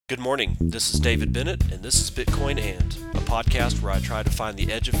Good morning. This is David Bennett, and this is Bitcoin And, a podcast where I try to find the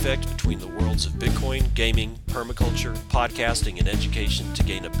edge effect between the worlds of Bitcoin, gaming, permaculture, podcasting, and education to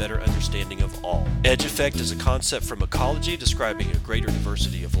gain a better understanding of all. Edge effect is a concept from ecology describing a greater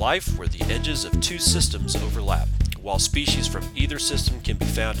diversity of life where the edges of two systems overlap. While species from either system can be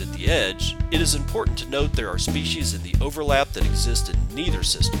found at the edge, it is important to note there are species in the overlap that exist in neither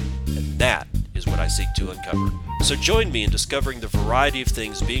system, and that is what I seek to uncover. So join me in discovering the variety of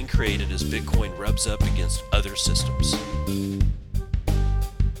things being created as Bitcoin rubs up against other systems.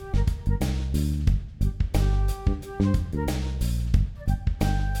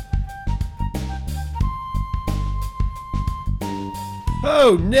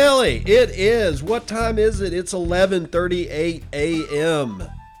 Oh, Nelly, it is. What time is it? It's 11:38 a.m.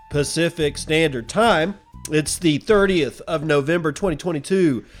 Pacific Standard Time. It's the 30th of November,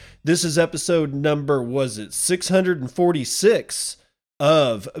 2022. This is episode number, 646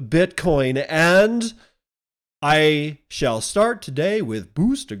 of Bitcoin, and I shall start today with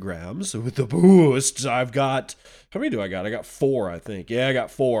Boostagrams. With the boosts, I've got, how many do I got? I got 4, I think. Yeah, I got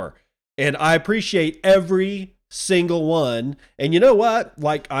 4. And I appreciate every single one. And you know what?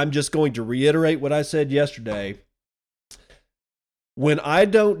 Like, I'm just going to reiterate what I said yesterday. When I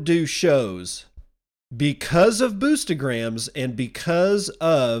don't do shows, because of Boostagrams and because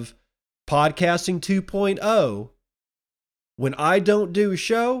of Podcasting 2.0, when I don't do a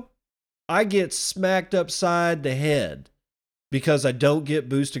show, I get smacked upside the head because I don't get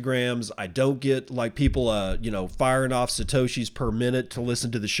Boostagrams. I don't get like people, firing off Satoshis per minute to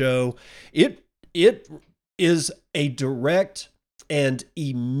listen to the show. It is a direct and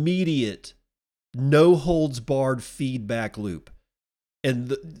immediate, no holds barred feedback loop.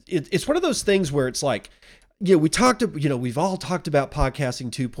 And it's one of those things where it's like, we've all talked about Podcasting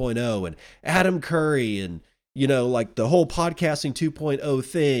 2.0 and Adam Curry and, like the whole Podcasting 2.0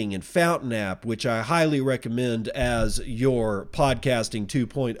 thing and Fountain app, which I highly recommend as your Podcasting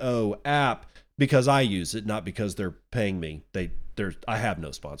 2.0 app because I use it, not because they're paying me. I have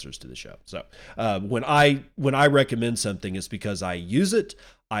no sponsors to the show. So when I recommend something, it's because I use it,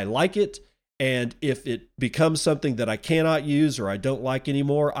 I like it. And if it becomes something that I cannot use or I don't like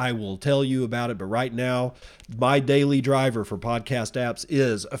anymore, I will tell you about it. But right now, my daily driver for podcast apps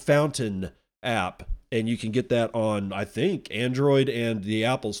is a Fountain app. And you can get that on, I think, Android and the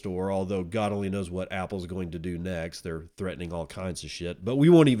Apple Store, although God only knows what Apple's going to do next. They're threatening all kinds of shit, but we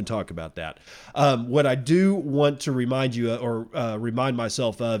won't even talk about that. What I do want to remind you or remind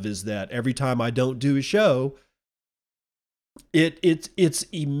myself of is that every time I don't do a show, it's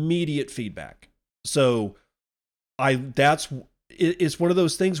immediate feedback. So it's one of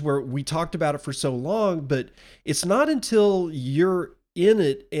those things where we talked about it for so long, but it's not until you're in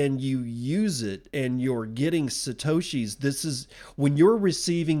it and you use it and you're getting Satoshis. This is when you're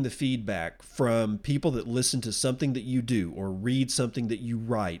receiving the feedback from people that listen to something that you do or read something that you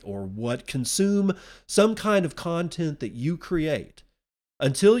write or consume some kind of content that you create.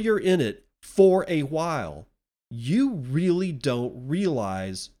 Until you're in it for a while, you really don't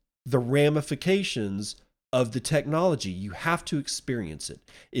realize the ramifications of the technology. You have to experience it.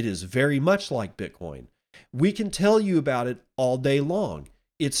 It is very much like Bitcoin. We can tell you about it all day long.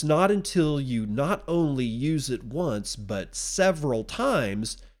 It's not until you not only use it once, but several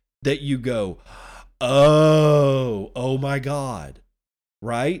times that you go, oh my God,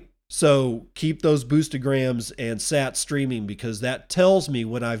 right? So keep those Boostagrams and sat streaming because that tells me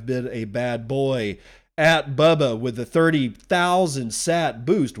when I've been a bad boy. At Bubba with the 30,000 sat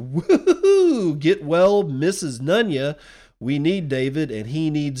boost. Woohoo! Get well, Mrs. Nunya. We need David and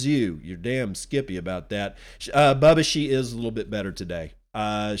he needs you. You're damn skippy about that. Bubba, she is a little bit better today.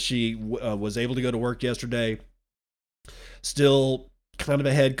 She was able to go to work yesterday. Still kind of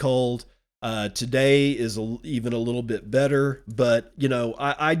a head cold. Today is even a little bit better. But,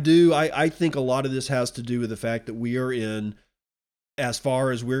 I think a lot of this has to do with the fact that we are in, as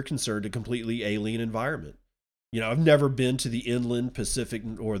far as we're concerned, a completely alien environment. I've never been to the inland Pacific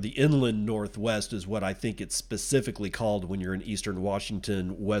or the inland Northwest is what I think it's specifically called when you're in Eastern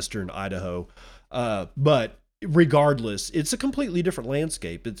Washington, Western Idaho. But regardless, it's a completely different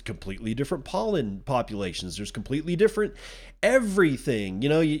landscape. It's completely different pollen populations. There's completely different everything.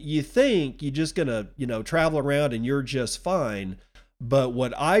 You think you're just going to, travel around and you're just fine. But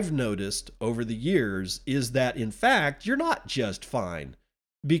what I've noticed over the years is that, in fact, you're not just fine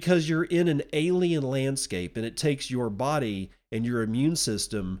because you're in an alien landscape and it takes your body and your immune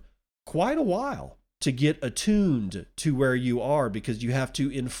system quite a while to get attuned to where you are because you have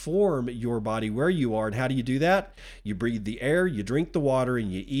to inform your body where you are. And how do you do that? You breathe the air, you drink the water,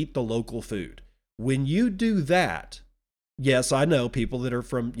 and you eat the local food. When you do that, Yes, I know people that are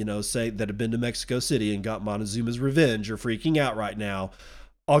from, say that have been to Mexico City and got Montezuma's Revenge are freaking out right now.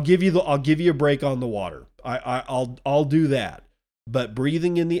 I'll give you a break on the water. I'll do that. But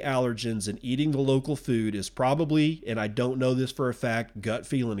breathing in the allergens and eating the local food is probably, and I don't know this for a fact, gut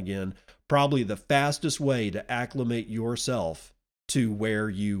feeling again, probably the fastest way to acclimate yourself to where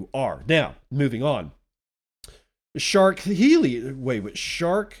you are. Now, moving on. Shark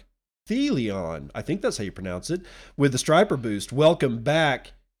Thelion, I think that's how you pronounce it, with the Striper boost. Welcome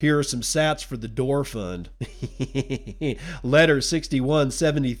back. Here are some sats for the door fund. Letter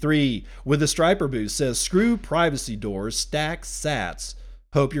 6173 with the Striper boost says, screw privacy doors, stack sats.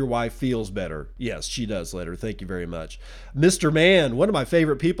 Hope your wife feels better. Yes, she does, Letter. Thank you very much. Mr. Man, one of my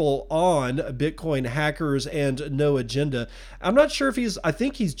favorite people on Bitcoin Hackers and No Agenda. I'm not sure if I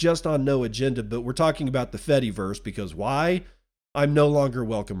think he's just on No Agenda, but we're talking about the Fediverse because why? I'm no longer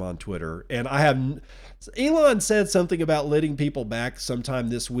welcome on Twitter. And Elon said something about letting people back sometime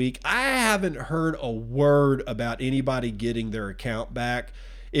this week. I haven't heard a word about anybody getting their account back.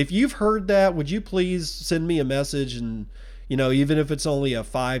 If you've heard that, would you please send me a message? And, even if it's only a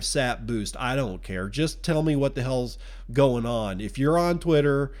 5 sat boost, I don't care. Just tell me what the hell's going on. If you're on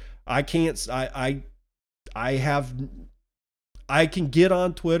Twitter, I can get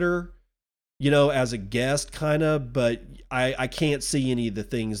on Twitter, as a guest kind of, but I can't see any of the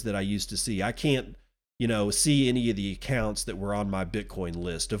things that I used to see. I can't, see any of the accounts that were on my Bitcoin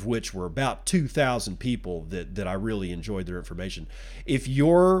list, of which were about 2,000 people that I really enjoyed their information. If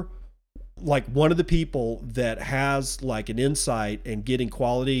you're like one of the people that has like an insight and getting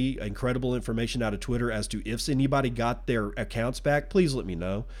quality, incredible information out of Twitter as to if anybody got their accounts back, please let me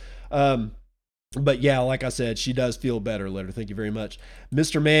know. But yeah, like I said, she does feel better, Letter. Thank you very much.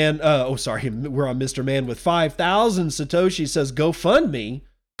 Mr. Man, we're on Mr. Man with 5,000 Satoshi says, GoFundMe,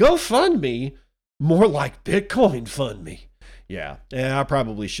 more like Bitcoin fund me. Yeah, I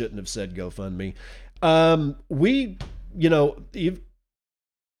probably shouldn't have said GoFundMe.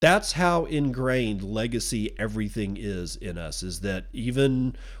 That's how ingrained legacy everything is in us, is that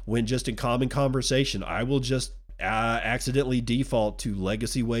even when just in common conversation, I will just accidentally default to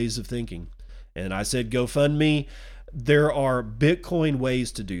legacy ways of thinking. And I said GoFundMe. There are Bitcoin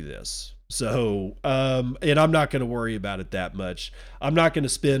ways to do this. So, and I'm not going to worry about it that much. I'm not going to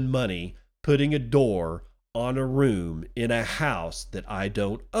spend money putting a door on a room in a house that I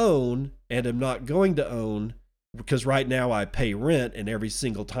don't own and am not going to own, because right now I pay rent, and every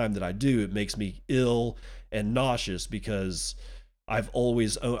single time that I do, it makes me ill and nauseous because I've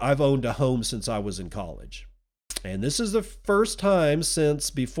owned a home since I was in college. And this is the first time since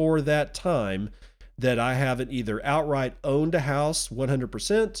before that time that I haven't either outright owned a house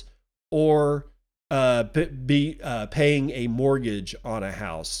 100% or paying a mortgage on a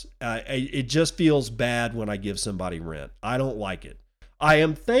house. It just feels bad when I give somebody rent. I don't like it. I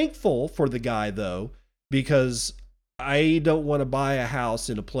am thankful for the guy, though, because I don't want to buy a house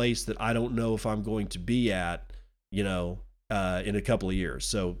in a place that I don't know if I'm going to be at, in a couple of years.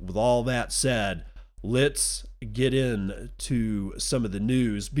 So with all that said, let's get into some of the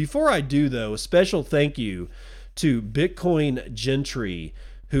news. Before I do, though, a special thank you to Bitcoin Gentry,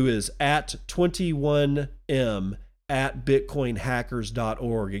 who is at 21M at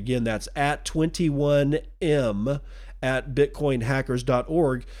bitcoinhackers.org. Again, that's at 21M at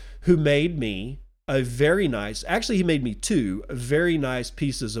bitcoinhackers.org, who made me he made me 2 very nice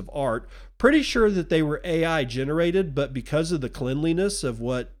pieces of art. Pretty sure that they were AI generated, but because of the cleanliness of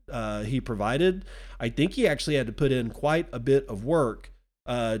what he provided, I think he actually had to put in quite a bit of work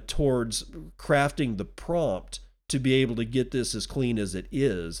towards crafting the prompt to be able to get this as clean as it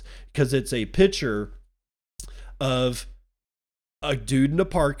is, because it's a picture of a dude in a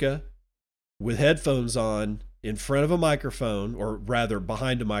parka with headphones on in front of a microphone, or rather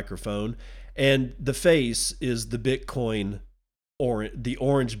behind a microphone, and the face is the Bitcoin, or the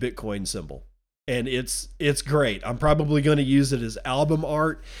orange Bitcoin symbol. And it's great. I'm probably going to use it as album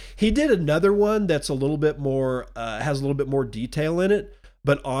art. He did another one that's a little bit more, has a little bit more detail in it.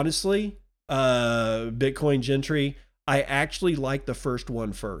 But honestly, Bitcoin Gentry, I actually like the first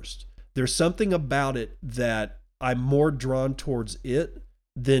one first. There's something about it that I'm more drawn towards it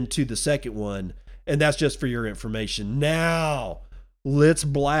than to the second one. And that's just for your information. Now, let's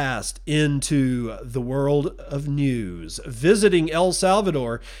blast into the world of news. Visiting El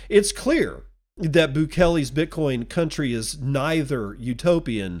Salvador, it's clear that Bukele's Bitcoin country is neither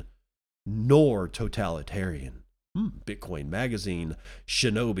utopian nor totalitarian. Bitcoin Magazine,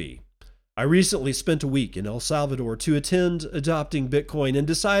 Shinobi. I recently spent a week in El Salvador to attend Adopting Bitcoin and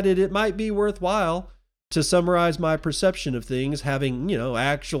decided it might be worthwhile to summarize my perception of things, having,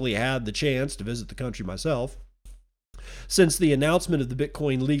 actually had the chance to visit the country myself. Since the announcement of the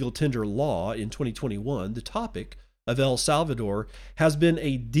Bitcoin legal tender law in 2021, the topic of El Salvador has been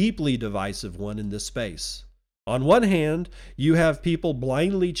a deeply divisive one in this space. On one hand, you have people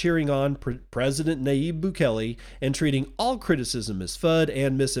blindly cheering on President Nayib Bukele and treating all criticism as FUD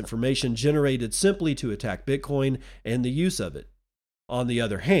and misinformation generated simply to attack Bitcoin and the use of it. On the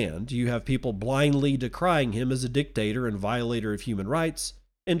other hand, you have people blindly decrying him as a dictator and violator of human rights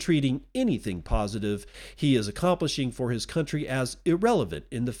and treating anything positive he is accomplishing for his country as irrelevant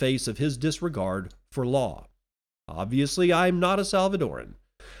in the face of his disregard for law. Obviously, I'm not a Salvadoran.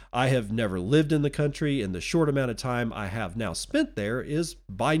 I have never lived in the country, and the short amount of time I have now spent there is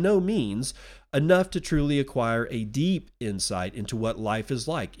by no means enough to truly acquire a deep insight into what life is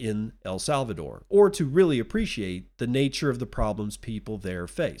like in El Salvador, or to really appreciate the nature of the problems people there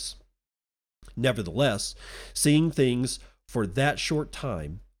face. Nevertheless, seeing things for that short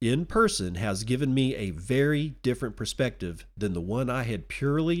time in person has given me a very different perspective than the one I had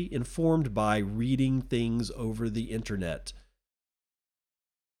purely informed by reading things over the internet.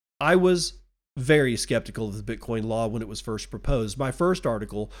 I was very skeptical of the Bitcoin law when it was first proposed. My first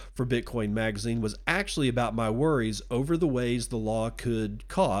article for Bitcoin Magazine was actually about my worries over the ways the law could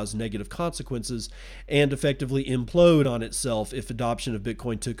cause negative consequences and effectively implode on itself if adoption of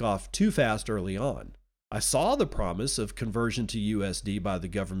Bitcoin took off too fast early on. I saw the promise of conversion to USD by the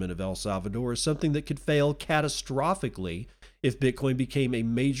government of El Salvador as something that could fail catastrophically if Bitcoin became a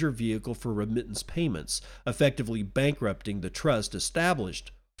major vehicle for remittance payments, effectively bankrupting the trust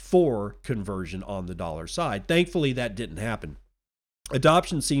established for conversion on the dollar side. Thankfully, that didn't happen.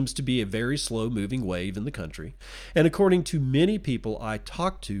 Adoption seems to be a very slow-moving wave in the country, and according to many people I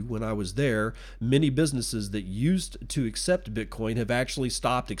talked to when I was there, many businesses that used to accept Bitcoin have actually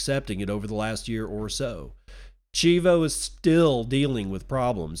stopped accepting it over the last year or so. Chivo is still dealing with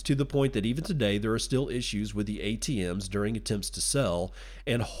problems to the point that even today there are still issues with the ATMs during attempts to sell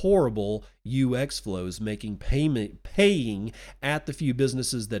and horrible UX flows making paying at the few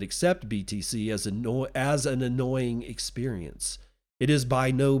businesses that accept BTC as an annoying experience. It is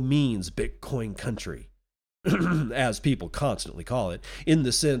by no means Bitcoin country, as people constantly call it, in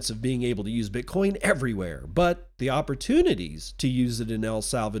the sense of being able to use Bitcoin everywhere. But the opportunities to use it in El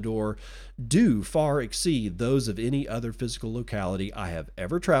Salvador do far exceed those of any other physical locality I have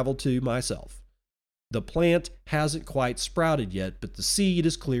ever traveled to myself. The plant hasn't quite sprouted yet, but the seed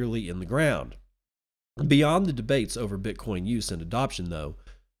is clearly in the ground. Beyond the debates over Bitcoin use and adoption, though,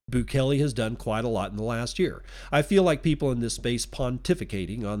 Bukele has done quite a lot in the last year. I feel like people in this space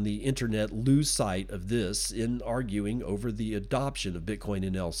pontificating on the internet lose sight of this in arguing over the adoption of Bitcoin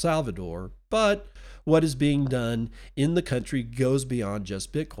in El Salvador, but what is being done in the country goes beyond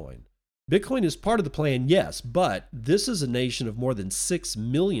just Bitcoin. Bitcoin is part of the plan, yes, but this is a nation of more than 6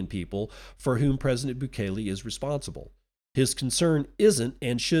 million people for whom President Bukele is responsible. His concern isn't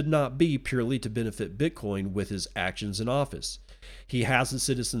and should not be purely to benefit Bitcoin with his actions in office. He has the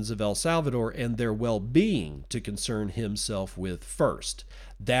citizens of El Salvador and their well-being to concern himself with first.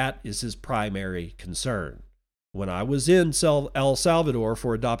 That is his primary concern. When I was in El Salvador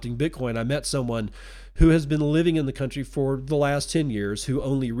for adopting Bitcoin, I met someone who has been living in the country for the last 10 years who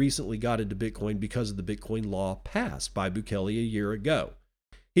only recently got into Bitcoin because of the Bitcoin law passed by Bukele a year ago.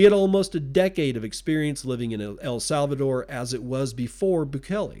 He had almost a decade of experience living in El Salvador as it was before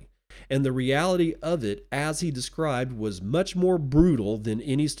Bukele, and the reality of it, as he described, was much more brutal than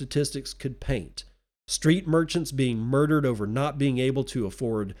any statistics could paint. Street merchants being murdered over not being able to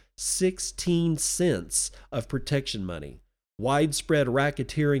afford 16 cents of protection money, widespread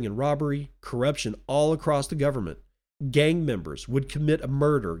racketeering and robbery, corruption all across the government. Gang members would commit a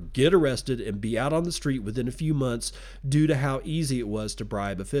murder, get arrested, and be out on the street within a few months due to how easy it was to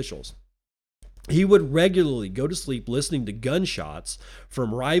bribe officials. He would regularly go to sleep listening to gunshots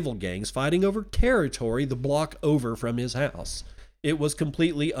from rival gangs fighting over territory the block over from his house. It was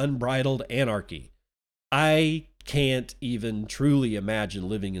completely unbridled anarchy. I can't even truly imagine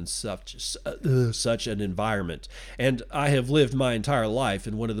living in such an environment, and I have lived my entire life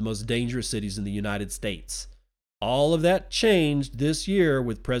in one of the most dangerous cities in the United States. All of that changed this year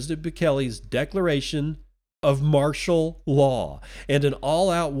with President Bukele's declaration of martial law and an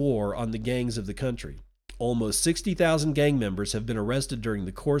all-out war on the gangs of the country. Almost 60,000 gang members have been arrested during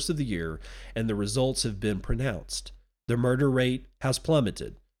the course of the year, and the results have been pronounced. The murder rate has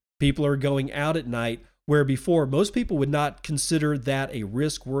plummeted. People are going out at night where before most people would not consider that a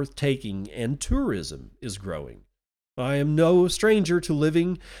risk worth taking, and tourism is growing. I am no stranger to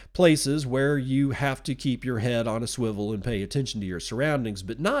living places where you have to keep your head on a swivel and pay attention to your surroundings,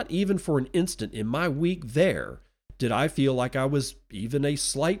 but not even for an instant in my week there did I feel like I was even a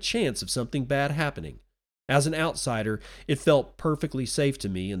slight chance of something bad happening. As an outsider, it felt perfectly safe to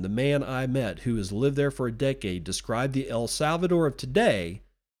me, and the man I met, who has lived there for a decade, described the El Salvador of today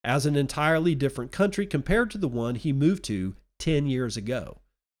as an entirely different country compared to the one he moved to 10 years ago.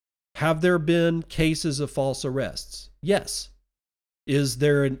 Have there been cases of false arrests? Yes. Is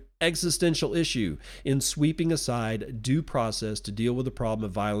there an existential issue in sweeping aside due process to deal with the problem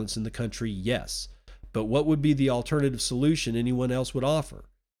of violence in the country? Yes. But what would be the alternative solution anyone else would offer?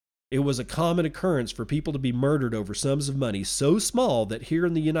 It was a common occurrence for people to be murdered over sums of money so small that here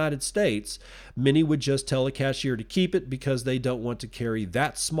in the United States, many would just tell a cashier to keep it because they don't want to carry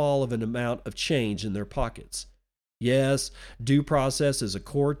that small of an amount of change in their pockets. Yes, due process is a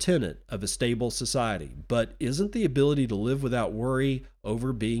core tenet of a stable society, but isn't the ability to live without worry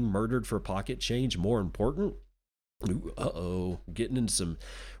over being murdered for pocket change more important? Getting into some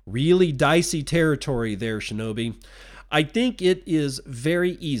really dicey territory there, Shinobi. I think it is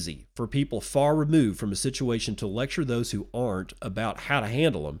very easy for people far removed from a situation to lecture those who aren't about how to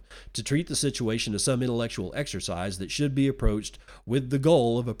handle them, to treat the situation as some intellectual exercise that should be approached with the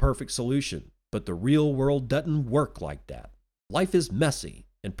goal of a perfect solution. But the real world doesn't work like that. Life is messy,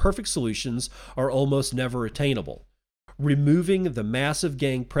 and perfect solutions are almost never attainable. Removing the massive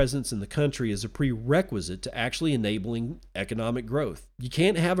gang presence in the country is a prerequisite to actually enabling economic growth. You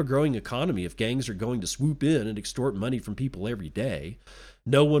can't have a growing economy if gangs are going to swoop in and extort money from people every day.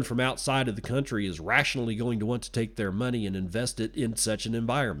 No one from outside of the country is rationally going to want to take their money and invest it in such an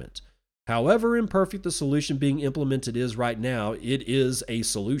environment. However imperfect the solution being implemented is right now, it is a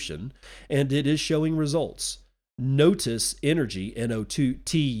solution, and it is showing results. Notus Energy,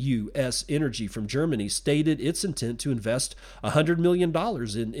 N-O-T-U-S Energy from Germany, stated its intent to invest $100 million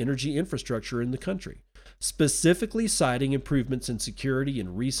in energy infrastructure in the country, specifically citing improvements in security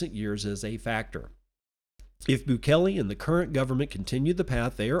in recent years as a factor. If Bukele and the current government continue the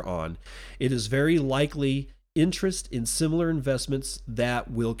path they are on, it is very likely interest in similar investments that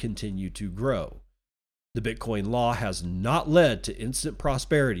will continue to grow. The Bitcoin law has not led to instant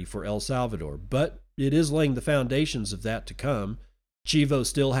prosperity for El Salvador, but it is laying the foundations of that to come. Chivo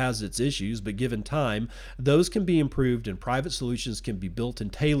still has its issues, but given time, those can be improved and private solutions can be built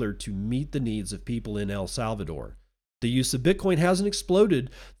and tailored to meet the needs of people in El Salvador. The use of Bitcoin hasn't exploded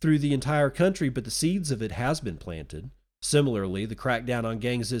through the entire country, but the seeds of it has been planted. Similarly, the crackdown on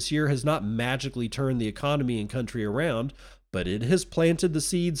gangs this year has not magically turned the economy and country around, but it has planted the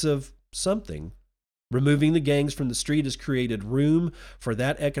seeds of something. Removing the gangs from the street has created room for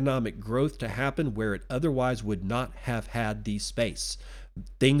that economic growth to happen where it otherwise would not have had the space.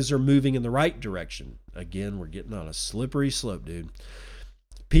 Things are moving in the right direction. Again, we're getting on a slippery slope, dude.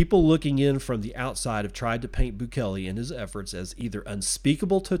 People looking in from the outside have tried to paint Bukele and his efforts as either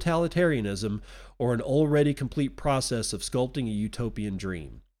unspeakable totalitarianism or an already complete process of sculpting a utopian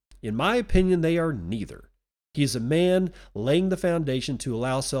dream. In my opinion, they are neither. He is a man laying the foundation to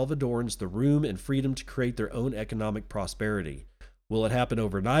allow Salvadorans the room and freedom to create their own economic prosperity. Will it happen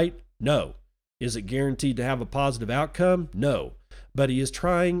overnight? No. Is it guaranteed to have a positive outcome? No. But he is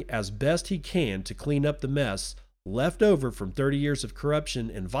trying as best he can to clean up the mess left over from 30 years of corruption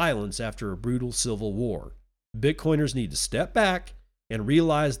and violence after a brutal civil war. Bitcoiners need to step back and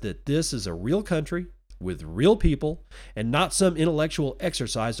realize that this is a real country with real people and not some intellectual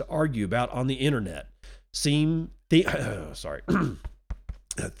exercise to argue about on the internet. Things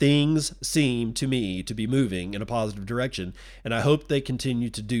seem to me to be moving in a positive direction, and I hope they continue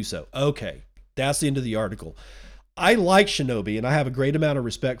to do so. Okay, that's the end of the article. I like Shinobi, and I have a great amount of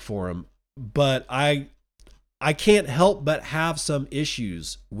respect for him, but I can't help but have some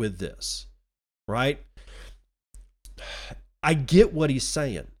issues with this, right? I get what he's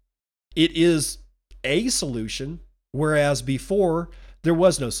saying. It is a solution, whereas before there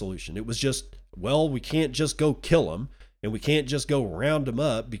was no solution. It was just, well, we can't just go kill them, and we can't just go round them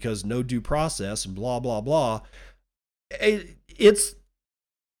up because no due process and blah, blah, blah. It's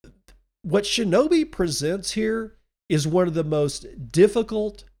what Shinobi presents here is one of the most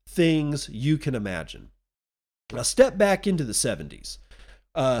difficult things you can imagine. Now, step back into the 70s.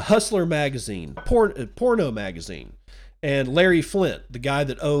 Hustler magazine, porno magazine, and Larry Flint, the guy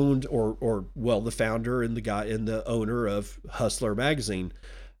that owned, the founder and the owner of Hustler magazine,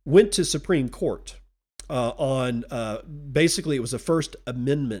 went to Supreme Court on basically it was a First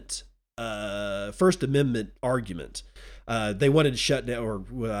Amendment argument. They wanted to shut down,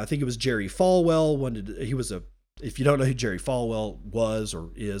 or I think it was Jerry Falwell if you don't know who Jerry Falwell was or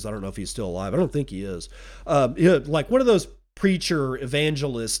is, I don't know if he's still alive. I don't think he is. Like one of those preacher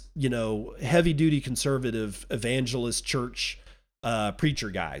evangelist, heavy duty conservative evangelist church preacher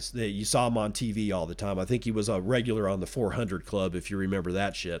guys that you saw him on TV all the time. I think he was a regular on the 400 Club, if you remember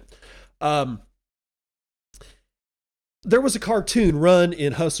that shit. there was a cartoon run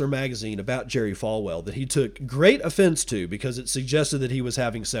in Hustler magazine about Jerry Falwell that he took great offense to because it suggested that he was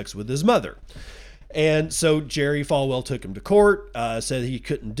having sex with his mother. And so Jerry Falwell took him to court, said he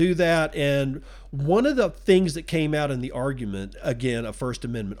couldn't do that. And one of the things that came out in the argument, again, a First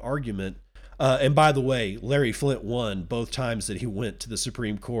Amendment argument, and by the way, Larry Flynt won both times that he went to the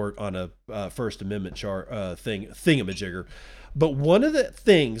Supreme Court on a First Amendment thingamajigger. But one of the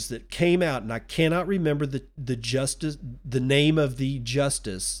things that came out, and I cannot remember the name of the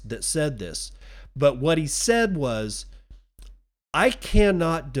justice that said this, but what he said was, I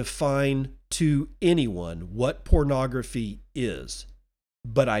cannot define to anyone what pornography is,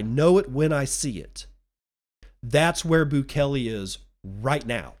 but I know it when I see it. That's where Bukele is right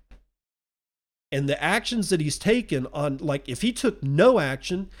now. And the actions that he's taken on, like if he took no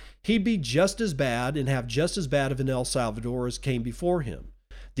action, he'd be just as bad and have just as bad of an El Salvador as came before him.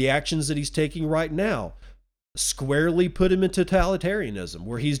 The actions that he's taking right now squarely put him in totalitarianism,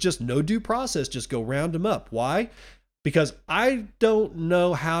 where he's just no due process, just go round him up. Why? Because I don't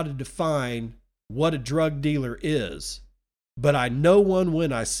know how to define what a drug dealer is, but I know one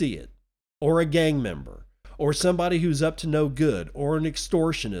when I see it, or a gang member, or somebody who's up to no good, or an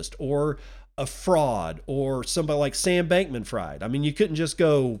extortionist, or a fraud, or somebody like Sam Bankman-Fried. I mean, you couldn't just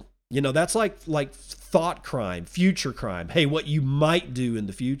go, that's like thought crime, future crime. Hey, what you might do in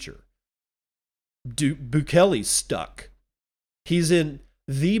the future. Bukele's stuck. He's in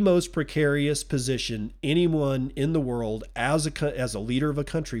the most precarious position anyone in the world as a leader of a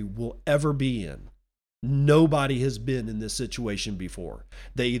country will ever be in. Nobody has been in this situation before.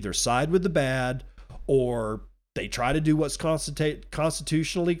 They either side with the bad or they try to do what's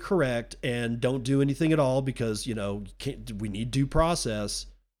constitutionally correct and don't do anything at all because, we need due process.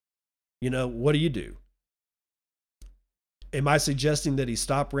 What do you do? Am I suggesting that he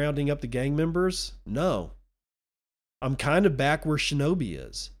stop rounding up the gang members? No. I'm kind of back where Shinobi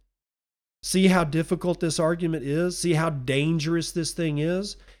is. See how difficult this argument is? See how dangerous this thing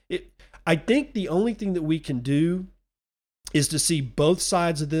is? I think the only thing that we can do is to see both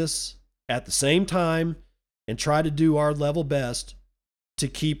sides of this at the same time and try to do our level best to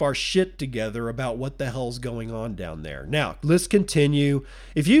keep our shit together about what the hell's going on down there. Now, let's continue.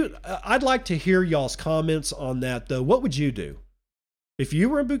 I'd like to hear y'all's comments on that, though. What would you do? If you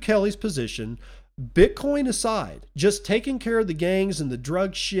were in Bukele's position, Bitcoin aside, just taking care of the gangs and the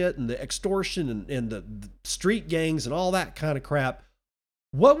drug shit and the extortion and the street gangs and all that kind of crap,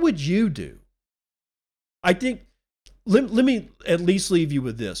 what would you do? I think, let me at least leave you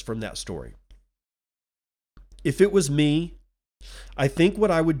with this from that story. If it was me, I think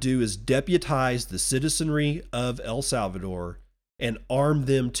what I would do is deputize the citizenry of El Salvador and arm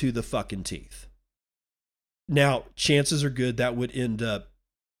them to the fucking teeth. Now, chances are good that would end up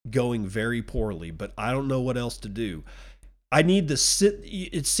going very poorly, but I don't know what else to do.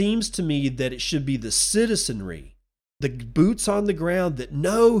 It seems to me that it should be the citizenry, the boots on the ground that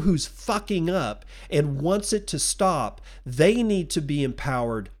know who's fucking up and wants it to stop. They need to be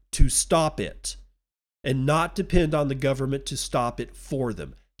empowered to stop it and not depend on the government to stop it for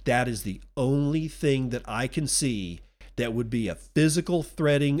them. That is the only thing that I can see that would be a physical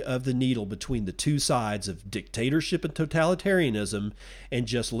threading of the needle between the two sides of dictatorship and totalitarianism and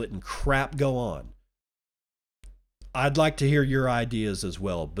just letting crap go on. I'd like to hear your ideas as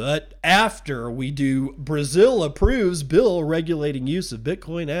well. But after we do Brazil approves bill regulating use of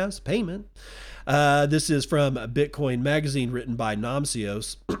Bitcoin as payment. This is from Bitcoin Magazine written by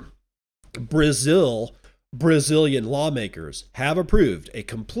Namcios. Brazilian lawmakers have approved a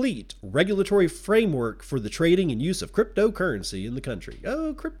complete regulatory framework for the trading and use of cryptocurrency in the country.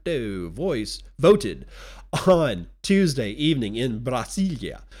 Crypto Voice voted on Tuesday evening in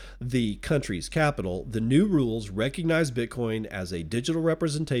Brasilia, the country's capital. The new rules recognize Bitcoin as a digital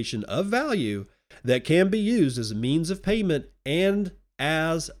representation of value that can be used as a means of payment and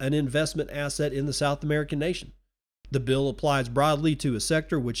as an investment asset in the South American nation. The bill applies broadly to a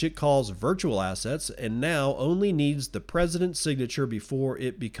sector which it calls virtual assets and now only needs the president's signature before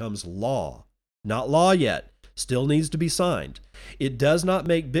it becomes law. Not law yet, still needs to be signed. It does not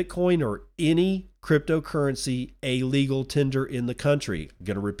make Bitcoin or any cryptocurrency a legal tender in the country. I'm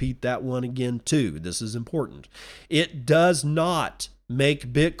going to repeat that one again too. This is important. It does not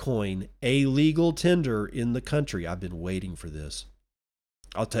make Bitcoin a legal tender in the country. I've been waiting for this.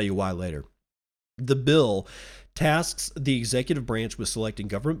 I'll tell you why later. The bill tasks the executive branch with selecting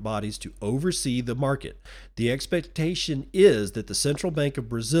government bodies to oversee the market. The expectation is that the Central Bank of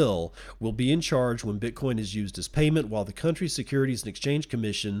Brazil will be in charge when Bitcoin is used as payment, while the country's Securities and Exchange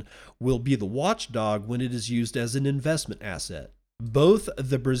Commission will be the watchdog when it is used as an investment asset. Both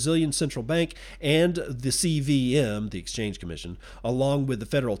the Brazilian Central Bank and the CVM, the Exchange Commission, along with the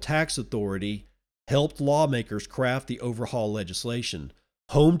Federal Tax Authority, helped lawmakers craft the overhaul legislation.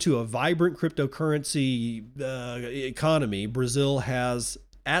 Home to a vibrant cryptocurrency economy, Brazil has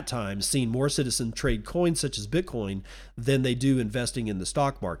at times seen more citizens trade coins such as Bitcoin than they do investing in the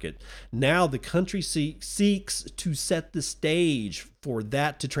stock market. Now the country seeks to set the stage for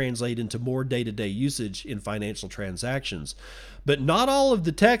that to translate into more day-to-day usage in financial transactions. But not all of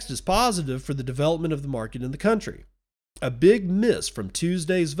the text is positive for the development of the market in the country. A big miss from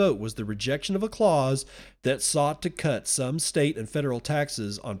Tuesday's vote was the rejection of a clause that sought to cut some state and federal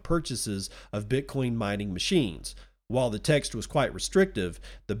taxes on purchases of Bitcoin mining machines. While the text was quite restrictive,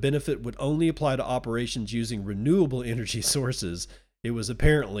 the benefit would only apply to operations using renewable energy sources. It was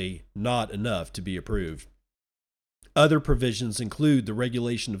apparently not enough to be approved. Other provisions include the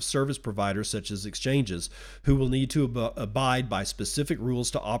regulation of service providers such as exchanges, who will need to abide by specific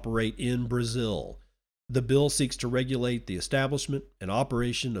rules to operate in Brazil. The bill seeks to regulate the establishment and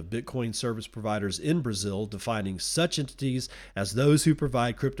operation of Bitcoin service providers in Brazil, defining such entities as those who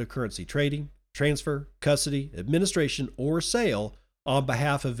provide cryptocurrency trading, transfer, custody, administration, or sale on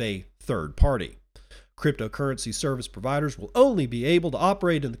behalf of a third party. Cryptocurrency service providers will only be able to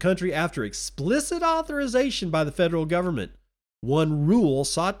operate in the country after explicit authorization by the federal government. One rule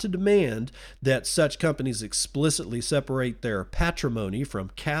sought to demand that such companies explicitly separate their patrimony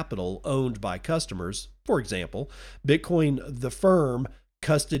from capital owned by customers. For example, Bitcoin, the firm,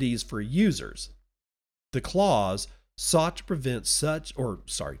 custodies for users. The clause sought to prevent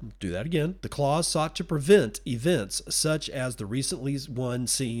The clause sought to prevent events such as the recently one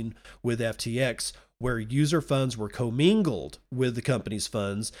seen with FTX, where user funds were commingled with the company's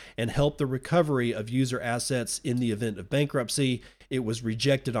funds and help the recovery of user assets in the event of bankruptcy. It was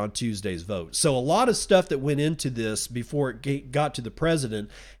rejected on Tuesday's vote. So a lot of stuff that went into this before it got to the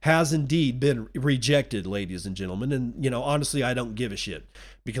president has indeed been rejected, ladies and gentlemen. And, honestly, I don't give a shit,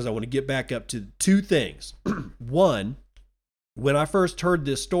 because I want to get back up to two things. One, when I first heard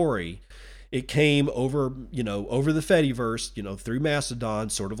this story, it came over the Fediverse, through Mastodon,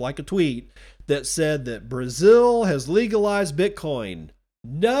 sort of like a tweet that said that Brazil has legalized Bitcoin.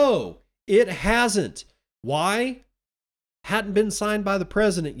 No, it hasn't. Why? Hadn't been signed by the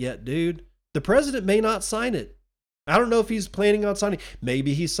president yet, dude. The president may not sign it. I don't know if he's planning on signing.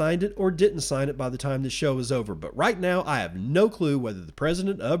 Maybe he signed it or didn't sign it by the time the show is over. But right now, I have no clue whether the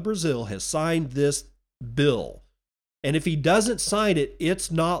president of Brazil has signed this bill. And if he doesn't sign it,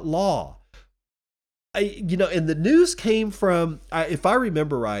 it's not law. And the news came from, if I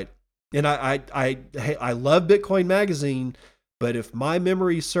remember right, and I love Bitcoin Magazine, but if my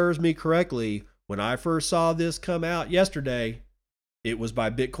memory serves me correctly, when I first saw this come out yesterday, it was by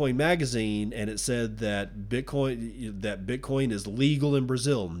Bitcoin Magazine, and it said that Bitcoin is legal in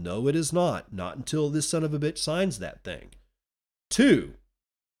Brazil. No, it is not. Not until this son of a bitch signs that thing. Two,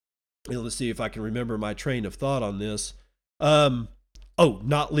 let's see if I can remember my train of thought on this.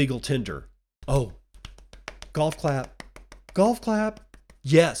 Not legal tender. Oh, golf clap. Golf clap.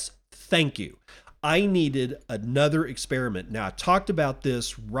 Yes, thank you. I needed another experiment. Now, I talked about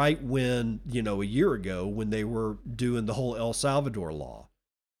this right when, a year ago when they were doing the whole El Salvador law,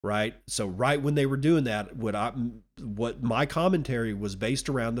 right? So right when they were doing that, what my commentary was based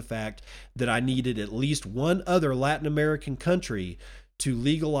around the fact that I needed at least one other Latin American country to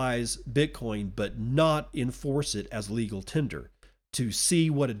legalize Bitcoin, but not enforce it as legal tender, to see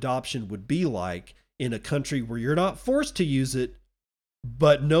what adoption would be like in a country where you're not forced to use it,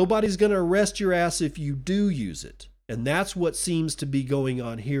 but nobody's going to arrest your ass if you do use it. And that's what seems to be going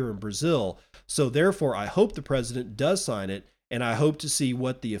on here in Brazil. So therefore, I hope the president does sign it, and I hope to see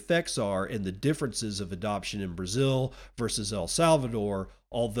what the effects are and the differences of adoption in Brazil versus El Salvador,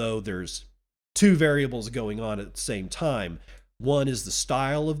 although there's two variables going on at the same time. One is the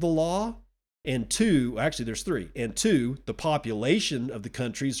style of the law, and two, actually there's three, and two, the population of the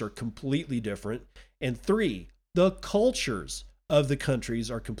countries are completely different, and three, the cultures of the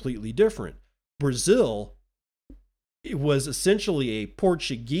countries are completely different. Brazil, it was essentially a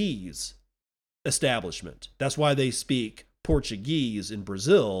Portuguese establishment. That's why they speak Portuguese in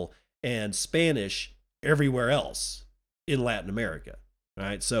Brazil and Spanish everywhere else in Latin America. All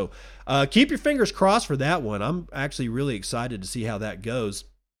right, so keep your fingers crossed for that one. I'm actually really excited to see how that goes.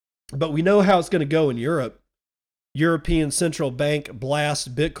 But we know how it's going to go in Europe. European Central Bank blasts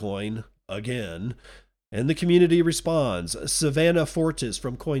Bitcoin again, and the community responds. Savannah Fortis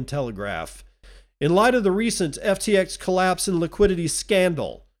from Cointelegraph. In light of the recent FTX collapse and liquidity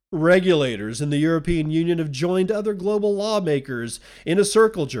scandal, Regulators in the European Union have joined other global lawmakers in a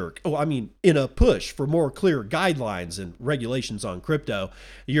circle jerk. In a push for more clear guidelines and regulations on crypto.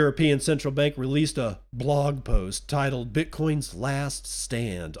 The European Central Bank released a blog post titled Bitcoin's Last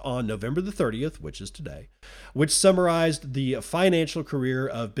Stand on November the 30th, which is today, which summarized the financial career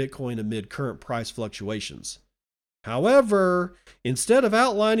of Bitcoin amid current price fluctuations. However, instead of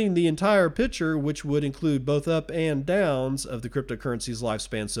outlining the entire picture, which would include both up and downs of the cryptocurrency's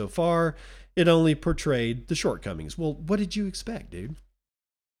lifespan so far, it only portrayed the shortcomings. Well, what did you expect, dude?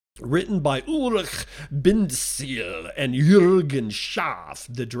 Written by Ulrich Bindziel and Jürgen Schaaf,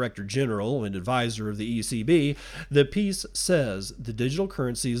 the Director General and advisor of the ECB, the piece says the digital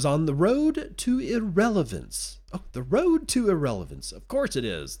currency is on the road to irrelevance. Oh, the road to irrelevance. Of course it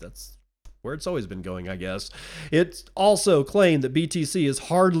is. That's where it's always been going, I guess. It's also claimed that BTC is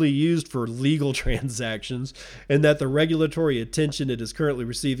hardly used for legal transactions and that the regulatory attention it is currently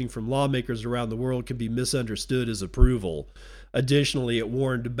receiving from lawmakers around the world can be misunderstood as approval. Additionally, it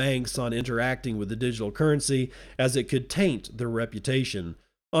warned banks on interacting with the digital currency as it could taint their reputation.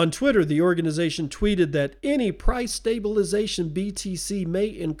 On Twitter, the organization tweeted that any price stabilization BTC may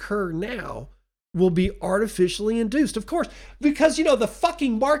incur now will be artificially induced. Of course, because, the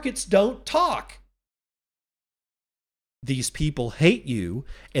fucking markets don't talk. These people hate you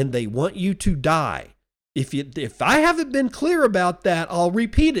and they want you to die. If I haven't been clear about that, I'll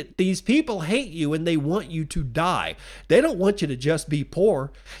repeat it. These people hate you and they want you to die. They don't want you to just be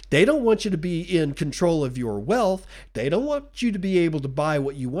poor. They don't want you to be in control of your wealth. They don't want you to be able to buy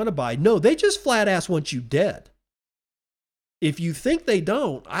what you want to buy. No, they just flat ass want you dead. If you think they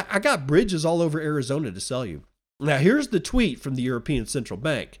don't, I got bridges all over Arizona to sell you. Now, here's the tweet from the European Central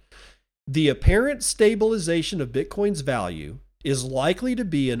Bank. The apparent stabilization of Bitcoin's value is likely to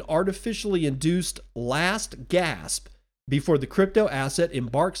be an artificially induced last gasp before the crypto asset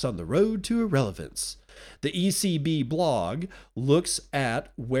embarks on the road to irrelevance. The ECB blog looks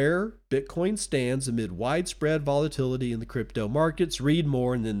at where Bitcoin stands amid widespread volatility in the crypto markets. Read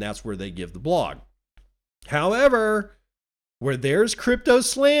more, and then that's where they give the blog. However, where there's crypto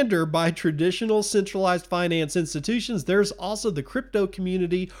slander by traditional centralized finance institutions, there's also the crypto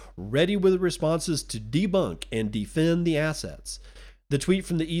community ready with responses to debunk and defend the assets. The tweet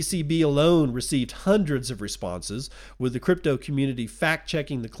from the ECB alone received hundreds of responses, with the crypto community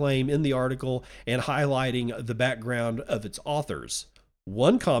fact-checking the claim in the article and highlighting the background of its authors.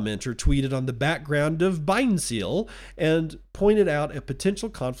 One commenter tweeted on the background of Bindziel and pointed out a potential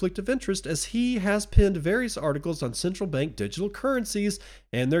conflict of interest as he has penned various articles on central bank digital currencies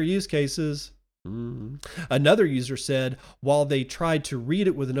and their use cases. Another user said, while they tried to read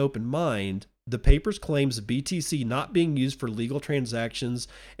it with an open mind, the paper's claims of BTC not being used for legal transactions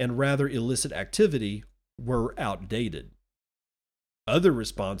and rather illicit activity were outdated. Other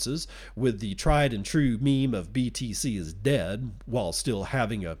responses, with the tried and true meme of BTC is dead, while still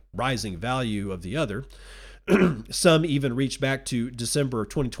having a rising value of the other. Some even reached back to December of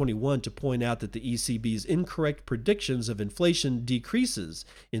 2021 to point out that the ECB's incorrect predictions of inflation decreases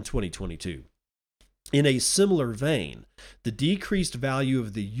in 2022. In a similar vein, the decreased value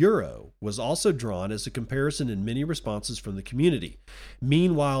of the euro was also drawn as a comparison in many responses from the community.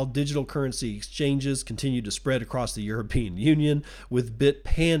 Meanwhile, digital currency exchanges continue to spread across the European Union, with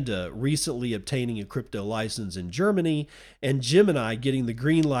Bitpanda recently obtaining a crypto license in Germany and Gemini getting the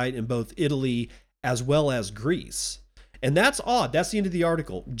green light in both Italy as well as Greece. And that's odd. That's the end of the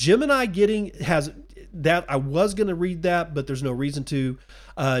article. Gemini has that. I was going to read that, but there's no reason to.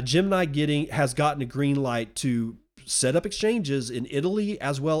 Gemini has gotten a green light to set up exchanges in Italy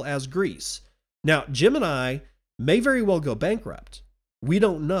as well as Greece. Now, Gemini may very well go bankrupt. We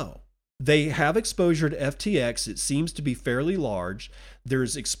don't know. They have exposure to FTX. It seems to be fairly large.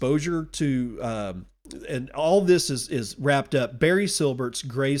 There's exposure to, and all this is wrapped up. Barry Silbert's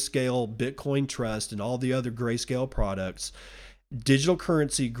Grayscale Bitcoin Trust and all the other Grayscale products, Digital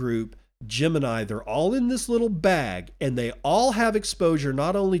Currency Group, Gemini, they're all in this little bag, and they all have exposure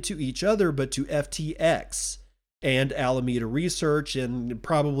not only to each other, but to FTX and Alameda Research and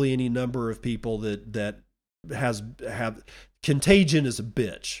probably any number of people that have contagion is a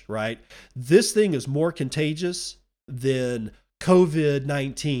bitch, right? This thing is more contagious than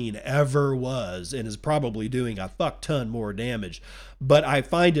COVID-19 ever was and is probably doing a fuck ton more damage. But I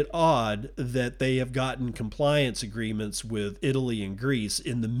find it odd that they have gotten compliance agreements with Italy and Greece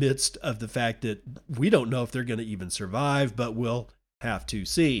in the midst of the fact that we don't know if they're going to even survive, but we'll have to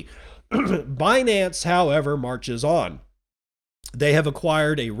see. Binance, however, marches on. They have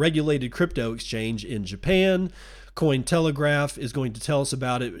acquired a regulated crypto exchange in Japan. Cointelegraph is going to tell us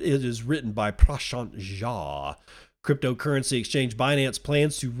about it. It is written by Prashant Jha, Cryptocurrency exchange Binance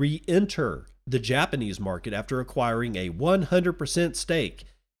plans to re-enter the Japanese market after acquiring a 100% stake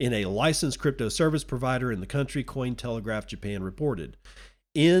in a licensed crypto service provider in the country, Cointelegraph Japan reported.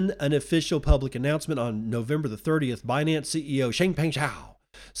 In an official public announcement on November the 30th, Binance CEO Changpeng Zhao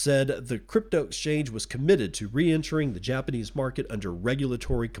said the crypto exchange was committed to re-entering the Japanese market under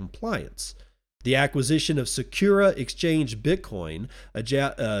regulatory compliance. The acquisition of Secura Exchange Bitcoin, a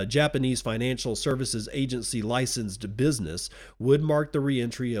Japanese financial services agency licensed business, would mark the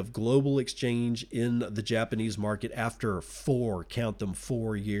re-entry of global exchange in the Japanese market after 4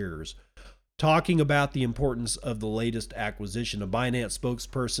 years. Talking about the importance of the latest acquisition, a Binance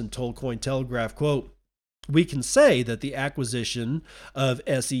spokesperson told Cointelegraph, quote, "We can say that the acquisition of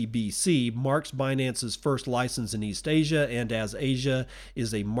SEBC marks Binance's first license in East Asia, and as Asia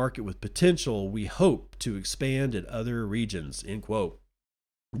is a market with potential, we hope to expand in other regions," end quote.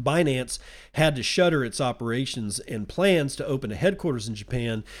 Binance had to shutter its operations and plans to open a headquarters in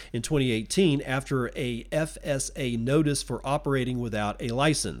Japan in 2018 after a FSA notice for operating without a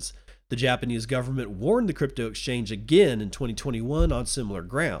license. The Japanese government warned the crypto exchange again in 2021 on similar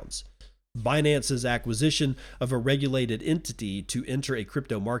grounds. Binance's acquisition of a regulated entity to enter a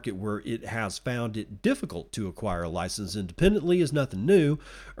crypto market where it has found it difficult to acquire a license independently is nothing new.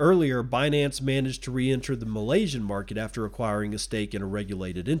 Earlier, Binance managed to re-enter the Malaysian market after acquiring a stake in a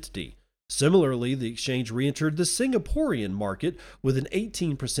regulated entity. Similarly, the exchange re-entered the Singaporean market with an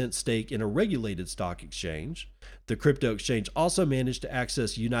 18% stake in a regulated stock exchange. The crypto exchange also managed to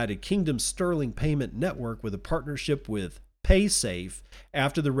access United Kingdom's sterling payment network with a partnership with PaySafe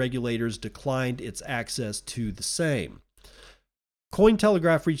after the regulators declined its access to the same.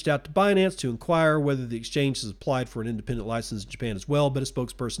 Cointelegraph reached out to Binance to inquire whether the exchange has applied for an independent license in Japan as well, but a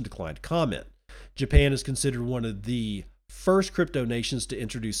spokesperson declined to comment. Japan is considered one of the first crypto nations to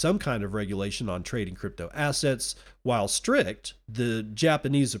introduce some kind of regulation on trading crypto assets. While strict, the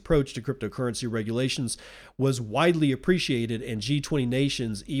Japanese approach to cryptocurrency regulations was widely appreciated, and G20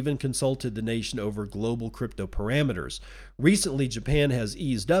 nations even consulted the nation over global crypto parameters. Recently, Japan has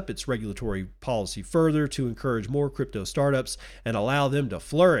eased up its regulatory policy further to encourage more crypto startups and allow them to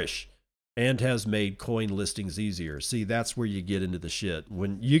flourish, and has made coin listings easier. See, that's where you get into the shit.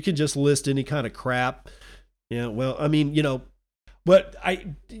 When you can just list any kind of crap. Yeah, well, I mean, but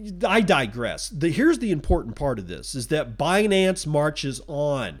I digress. Here's the important part of this, is that Binance marches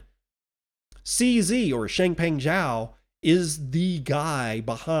on. CZ, or Changpeng Zhao, is the guy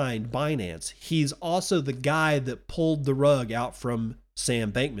behind Binance. He's also the guy that pulled the rug out from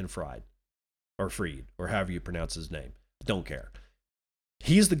Sam Bankman-Fried, or Fried, or however you pronounce his name. Don't care.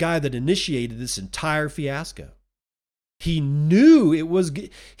 He's the guy that initiated this entire fiasco. He knew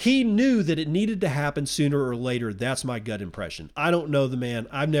that it needed to happen sooner or later. That's my gut impression. I don't know the man.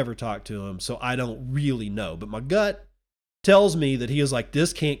 I've never talked to him, so I don't really know. But my gut tells me that he was like,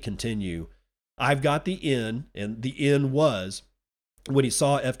 this can't continue. I've got the in, and the in was when he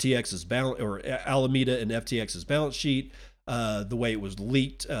saw FTX's balance, or Alameda and FTX's balance sheet, the way it was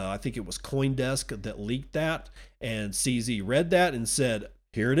leaked. I think it was CoinDesk that leaked that, and CZ read that and said,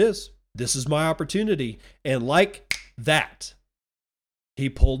 here it is. This is my opportunity. And like that, he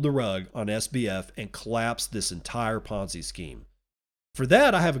pulled the rug on SBF and collapsed this entire Ponzi scheme. For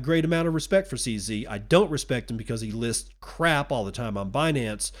that, I have a great amount of respect for CZ. I don't respect him because he lists crap all the time on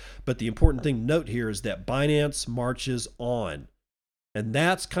Binance, but the important thing to note here is that Binance marches on. And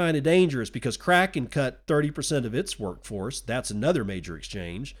that's kind of dangerous because Kraken cut 30% of its workforce. That's another major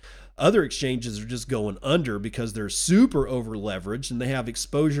exchange. Other exchanges are just going under because they're super over leveraged and they have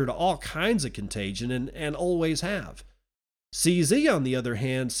exposure to all kinds of contagion and always have. CZ, on the other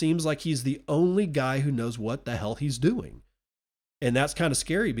hand, seems like he's the only guy who knows what the hell he's doing. And that's kind of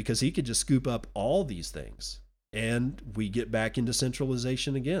scary because he could just scoop up all these things and we get back into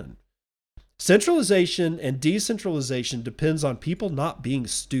centralization again. Centralization and decentralization depends on people not being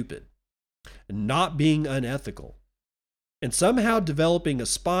stupid and not being unethical, and somehow developing a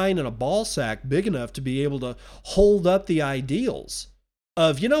spine and a ball sack big enough to be able to hold up the ideals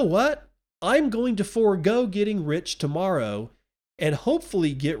of, you know what, I'm going to forego getting rich tomorrow and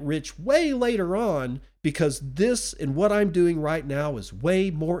hopefully get rich way later on because this and what I'm doing right now is way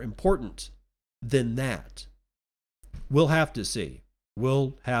more important than that. We'll have to see.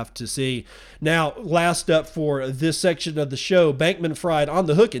 We'll have to see. Now, last up for this section of the show, Bankman-Fried on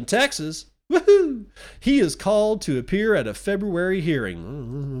the hook in Texas. Woohoo! He is called to appear at a February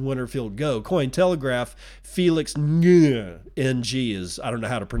hearing. Wonder if he'll go. Cointelegraph, Felix NG is, I don't know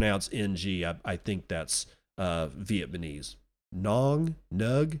how to pronounce NG. I think that's Vietnamese. Nong?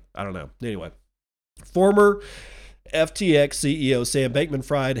 Nug? I don't know. Anyway, former FTX CEO Sam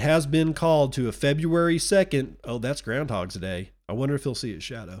Bankman-Fried has been called to a February 2nd, oh, that's Groundhog's Day. I wonder if he'll see his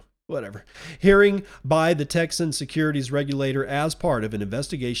shadow. Whatever. Hearing by the Texan securities regulator as part of an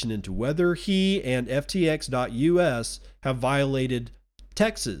investigation into whether he and FTX.US have violated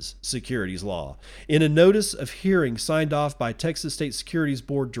Texas securities law. In a notice of hearing signed off by Texas State Securities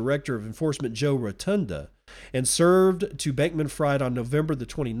Board Director of Enforcement Joe Rotunda and served to Bankman-Fried on November the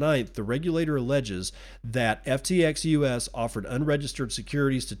 29th, the regulator alleges that FTX US offered unregistered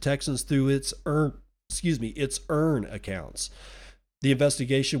securities to Texans through its earn accounts. The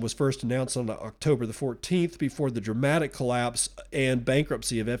investigation was first announced on October the 14th before the dramatic collapse and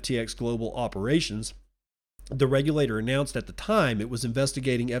bankruptcy of FTX Global Operations. The regulator announced at the time it was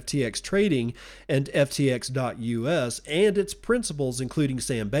investigating FTX Trading and FTX.US and its principals, including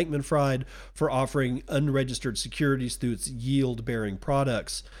Sam Bankman-Fried, for offering unregistered securities through its yield-bearing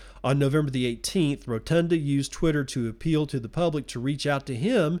products. On November the 18th, Rotunda used Twitter to appeal to the public to reach out to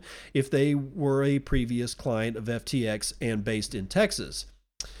him if they were a previous client of FTX and based in Texas.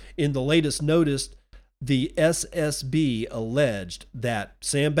 In the latest notice, the SSB alleged that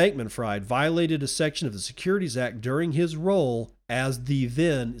Sam Bankman-Fried violated a section of the Securities Act during his role as the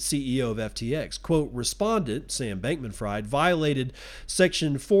then CEO of FTX. Quote, respondent, Sam Bankman-Fried, violated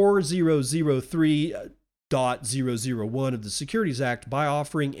section 4003.001 of the Securities Act by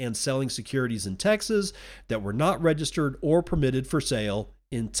offering and selling securities in Texas that were not registered or permitted for sale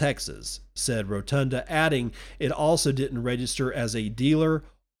in Texas, said Rotunda, adding it also didn't register as a dealer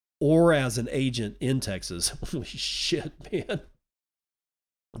or as an agent in Texas. Holy shit, man.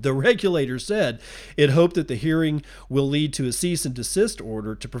 The regulator said it hoped that the hearing will lead to a cease and desist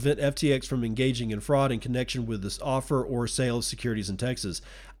order to prevent FTX from engaging in fraud in connection with this offer or sale of securities in Texas.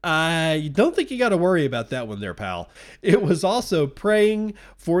 I don't think you got to worry about that one there, pal. It was also praying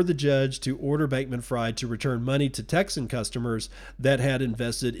for the judge to order Bankman-Fried to return money to Texan customers that had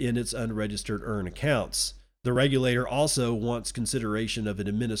invested in its unregistered earn accounts. The regulator also wants consideration of an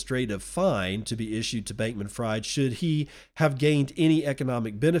administrative fine to be issued to Bankman-Fried should he have gained any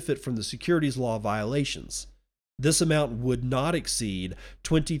economic benefit from the securities law violations. This amount would not exceed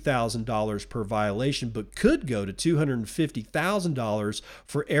 $20,000 per violation, but could go to $250,000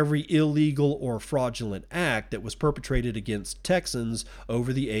 for every illegal or fraudulent act that was perpetrated against Texans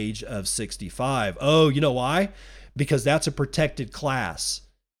over the age of 65. Oh, you know why? Because that's a protected class.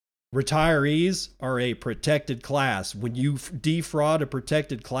 Retirees are a protected class. When you defraud a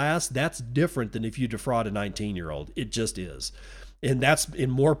protected class, that's different than if you defraud a 19-year-old. It just is. And that's in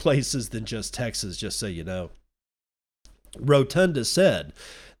more places than just Texas, just so you know. Rotunda said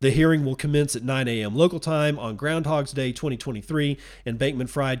the hearing will commence at 9 a.m. local time on Groundhog's Day 2023, and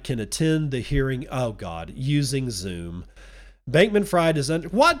Bankman-Fried can attend the hearing, oh God, using Zoom. Bankman-Fried is under...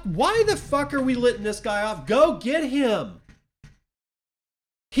 What? Why the fuck are we letting this guy off? Go get him!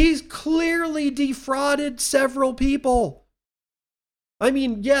 He's clearly defrauded several people. I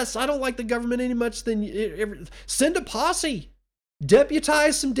mean, yes, I don't like the government any much than... Send a posse.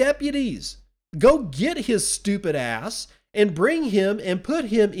 Deputize some deputies. Go get his stupid ass and bring him and put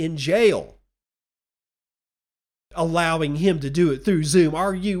him in jail. Allowing him to do it through Zoom.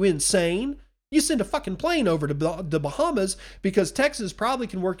 Are you insane? You send a fucking plane over to the Bahamas because Texas probably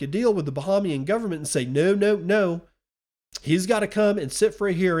can work a deal with the Bahamian government and say, no, no, no. He's got to come and sit for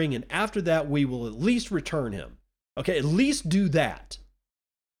a hearing, and after that, we will at least return him. Okay, at least do that.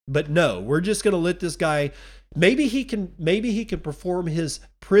 But no, we're just going to let this guy... Maybe he can perform his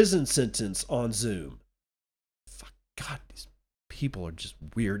prison sentence on Zoom. Fuck, God, these people are just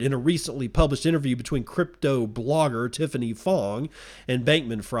weird. In a recently published interview between crypto blogger Tiffany Fong and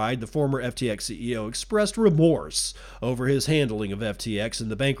Bankman-Fried, the former FTX CEO expressed remorse over his handling of FTX and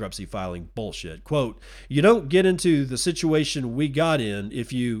the bankruptcy filing bullshit. Quote, you don't get into the situation we got in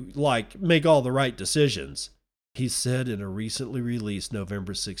if you, make all the right decisions, he said in a recently released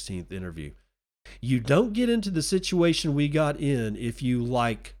November 16th interview. You don't get into the situation we got in if you,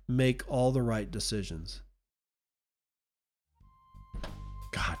 make all the right decisions.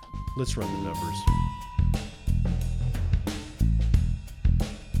 God, let's run the numbers.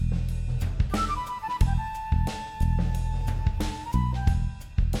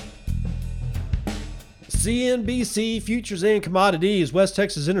 CNBC Futures and Commodities, West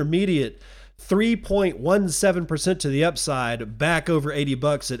Texas Intermediate, 3.17% to the upside, back over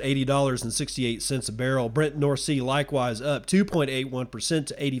 $80 at $80.68 a barrel. Brent North Sea likewise up 2.81%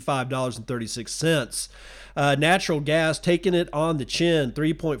 to $85.36. Natural gas taking it on the chin,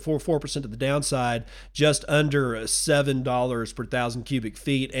 3.44% to the downside, just under $7 per thousand cubic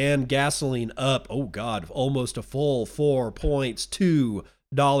feet. And gasoline up, oh God, almost a full 4 points,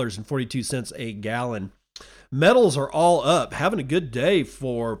 $2.42 a gallon. Metals are all up. Having a good day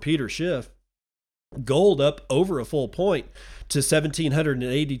for Peter Schiff. Gold up over a full point to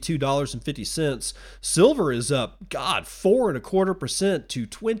 $1,782.50. Silver is up, 4.25% to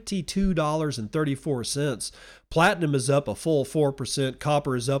 $22.34. Platinum is up a full 4%.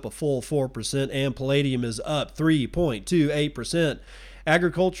 Copper is up a full 4%. And palladium is up 3.28%.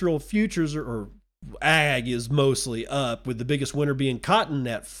 Agricultural futures or ag is mostly up, with the biggest winner being cotton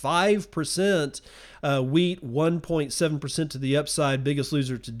at 5%. Wheat 1.7% to the upside. Biggest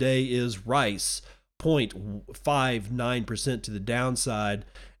loser today is rice, 0.59% to the downside.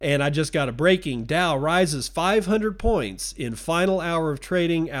 And I just got a breaking. Dow rises 500 points in final hour of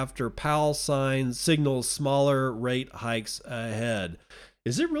trading after Powell signals smaller rate hikes ahead.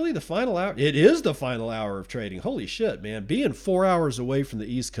 Is it really the final hour? It is the final hour of trading. Holy shit, man. Being 4 hours away from the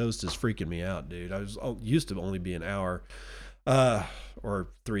East Coast is freaking me out, dude. I was used to only be an hour or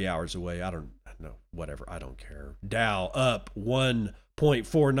 3 hours away. I don't know. Whatever. I don't care. Dow up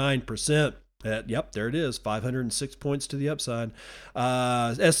 1.49%. Yep, there it is. 506 points to the upside.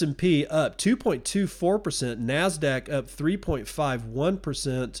 S&P up 2.24%. NASDAQ up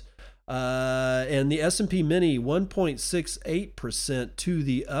 3.51%. And the S&P Mini 1.68% to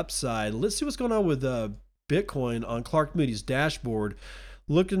the upside. Let's see what's going on with Bitcoin on Clark Moody's dashboard.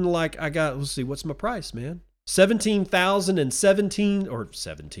 Looking like let's see, what's my price, man?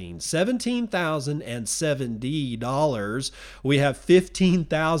 $17,070. We have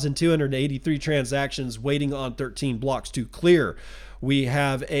 15,283 transactions waiting on 13 blocks to clear. We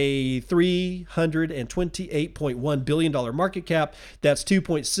have a $328.1 billion market cap. That's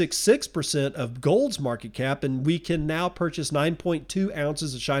 2.66% of gold's market cap. And we can now purchase 9.2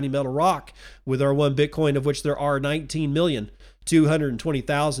 ounces of shiny metal rock with our one Bitcoin, of which there are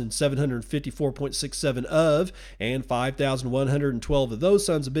 19,220,754.67 of, and 5,112 of those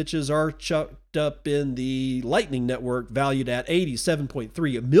sons of bitches are chucked up in the Lightning Network, valued at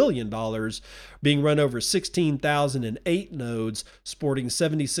 $87.3 million, being run over 16,008 nodes, sporting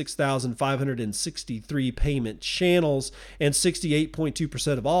 76,563 payment channels, and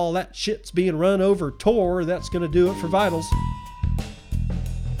 68.2% of all that shit's being run over Tor. That's going to do it for Vitals.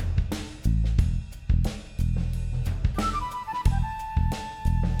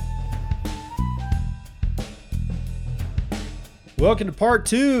 Welcome to part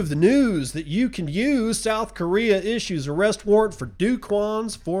 2 of the news that you can use. South Korea issues arrest warrant for Do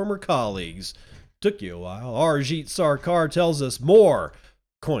Kwon's former colleagues. Took you a while. Arijit Sarkar tells us more.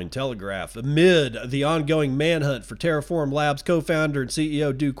 Cointelegraph. Amid the ongoing manhunt for Terraform Labs co-founder and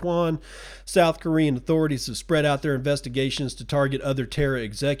CEO Do Kwon, South Korean authorities have spread out their investigations to target other Terra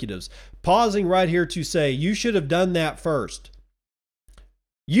executives. Pausing right here to say, you should have done that first.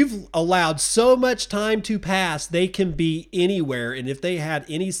 You've allowed so much time to pass, they can be anywhere, and if they had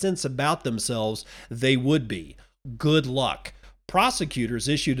any sense about themselves, they would be. Good luck. Prosecutors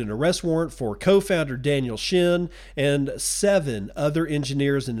issued an arrest warrant for co-founder Daniel Shin and 7 other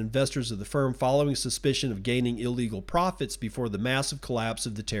engineers and investors of the firm following suspicion of gaining illegal profits before the massive collapse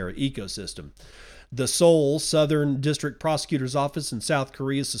of the Terra ecosystem. The Seoul Southern District Prosecutor's Office in South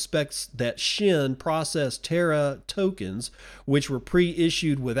Korea suspects that Shin processed Terra tokens, which were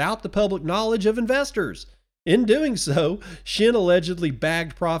pre-issued without the public knowledge of investors. In doing so, Shin allegedly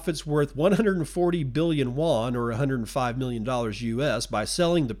bagged profits worth 140 billion won, or $105 million US, by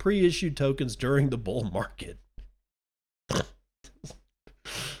selling the pre-issued tokens during the bull market.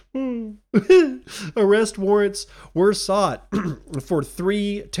 Arrest warrants were sought for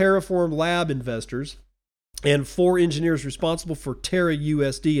 3 Terraform Lab investors and 4 engineers responsible for Terra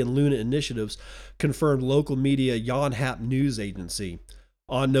USD and Luna initiatives, confirmed local media Yonhap News Agency.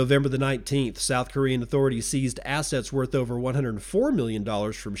 On November the 19th, South Korean authorities seized assets worth over $104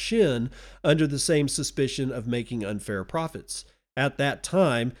 million from Shin under the same suspicion of making unfair profits. At that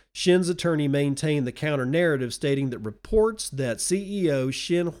time, Shin's attorney maintained the counter-narrative, stating that reports that CEO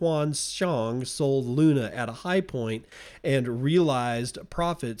Shin Hwan-shang sold Luna at a high point and realized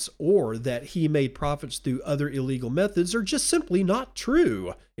profits, or that he made profits through other illegal methods, are just simply not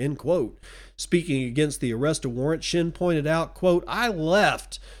true, end quote. Speaking against the arrest warrant, Shin pointed out, quote, "I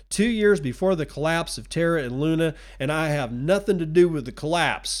left 2 years before the collapse of Terra and Luna, and I have nothing to do with the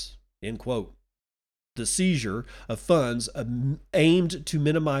collapse," end quote. The seizure of funds aimed to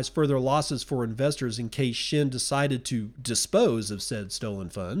minimize further losses for investors in case Shin decided to dispose of said stolen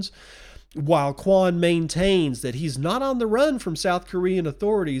funds. While Kwon maintains that he's not on the run from South Korean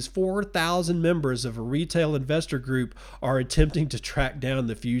authorities, 4,000 members of a retail investor group are attempting to track down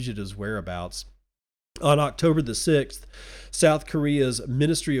the fugitive's whereabouts. On October the 6th, South Korea's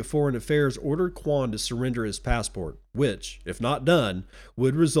Ministry of Foreign Affairs ordered Kwon to surrender his passport, which, if not done,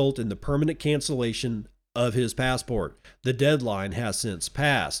 would result in the permanent cancellation of his passport. The deadline has since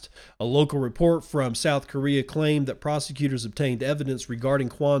passed. A local report from South Korea claimed that prosecutors obtained evidence regarding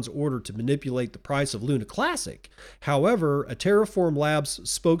Kwon's order to manipulate the price of Luna Classic. However, a Terraform Labs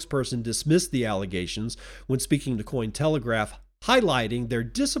spokesperson dismissed the allegations when speaking to Cointelegraph, highlighting their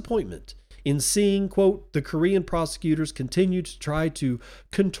disappointment in seeing, quote, the Korean prosecutors continue to try to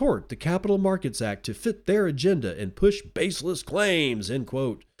contort the Capital Markets Act to fit their agenda and push baseless claims, end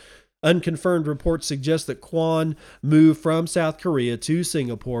quote. Unconfirmed reports suggest that Kwon moved from South Korea to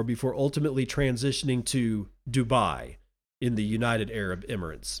Singapore before ultimately transitioning to Dubai in the United Arab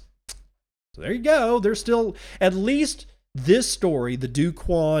Emirates. So there you go. There's still, at least this story, the Do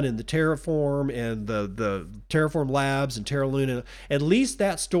Kwon and the Terraform and the Terraform Labs and Terra Luna, at least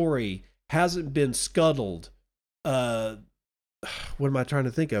that story hasn't been scuttled. What am I trying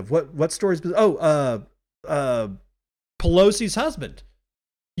to think of? What story's been? Pelosi's husband.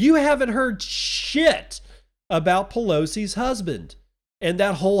 You haven't heard shit about Pelosi's husband and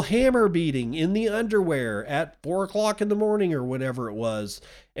that whole hammer beating in the underwear at 4 o'clock in the morning or whenever it was.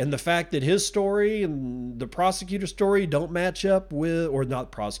 And the fact that his story and the prosecutor's story don't match up with, or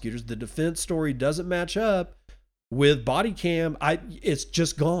not prosecutors, the defense story doesn't match up with body cam. It's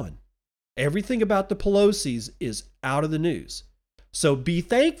just gone. Everything about the Pelosi's is out of the news. So be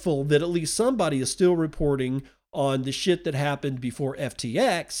thankful that at least somebody is still reporting on the shit that happened before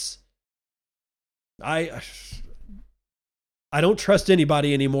FTX. I don't trust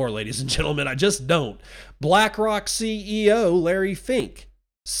anybody anymore, ladies and gentlemen. I just don't. BlackRock CEO Larry Fink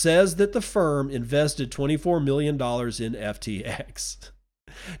says that the firm invested $24 million in FTX.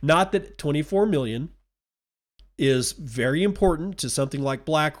 Not that $24 million is very important to something like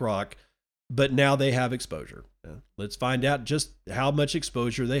BlackRock, but now they have exposure. Let's find out just how much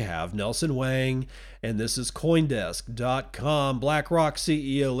exposure they have. Nelson Wang, and this is Coindesk.com. BlackRock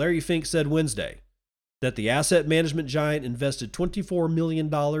CEO Larry Fink said Wednesday that the asset management giant invested $24 million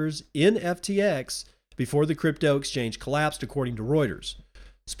in FTX before the crypto exchange collapsed, according to Reuters.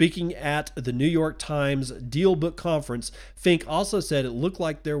 Speaking at the New York Times DealBook conference, Fink also said it looked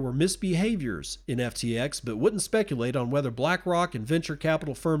like there were misbehaviors in FTX, but wouldn't speculate on whether BlackRock and venture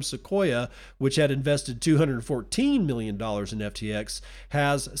capital firm Sequoia, which had invested $214 million in FTX,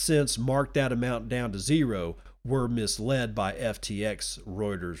 has since marked that amount down to zero, were misled by FTX,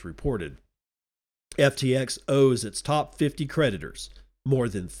 Reuters reported. FTX owes its top 50 creditors more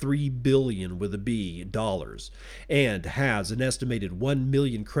than $3 billion with a B dollars, and has an estimated 1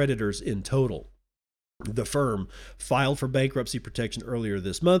 million creditors in total. The firm filed for bankruptcy protection earlier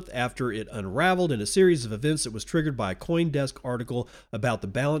this month after it unraveled in a series of events that was triggered by a CoinDesk article about the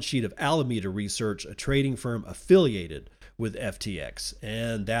balance sheet of Alameda Research, a trading firm affiliated with FTX.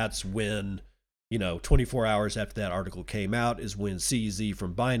 And that's when, 24 hours after that article came out is when CZ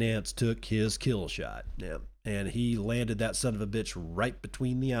from Binance took his kill shot. Yeah. And he landed that son of a bitch right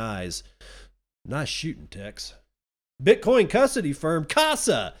between the eyes. Nice shooting, Tex. Bitcoin custody firm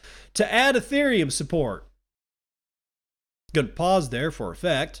Casa to add Ethereum support. Going to pause there for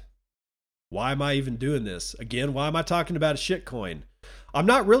effect. Why am I even doing this? Again, why am I talking about a shitcoin? I'm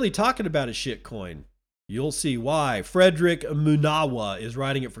not really talking about a shitcoin. You'll see why. Frederick Munawa is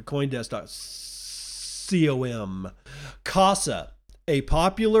writing it for Coindesk.com. Casa, a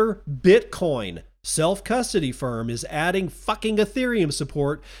popular Bitcoin self-custody firm, is adding fucking Ethereum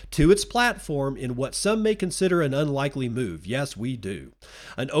support to its platform in what some may consider an unlikely move. Yes, we do.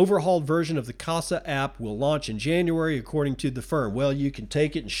 An overhauled version of the Casa app will launch in January, according to the firm. Well, you can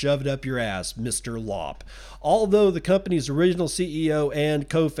take it and shove it up your ass, Mr. Lopp. Although the company's original CEO and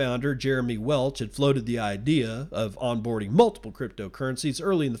co-founder, Jeremy Welch, had floated the idea of onboarding multiple cryptocurrencies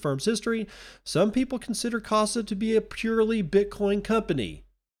early in the firm's history, some people consider Casa to be a purely Bitcoin company.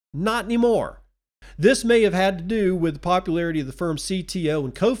 Not anymore. This may have had to do with the popularity of the firm's CTO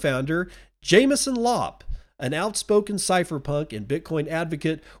and co-founder, Jameson Lopp, an outspoken cypherpunk and Bitcoin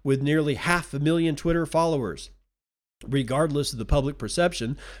advocate with nearly 500,000 Twitter followers. Regardless of the public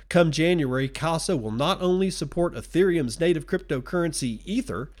perception, come January, Casa will not only support Ethereum's native cryptocurrency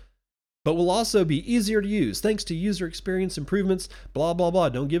Ether, but will also be easier to use thanks to user experience improvements, blah, blah, blah.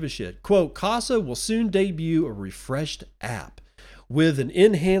 Don't give a shit. Quote, Casa will soon debut a refreshed app with an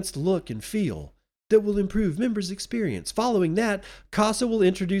enhanced look and feel that will improve members' experience. Following that, Casa will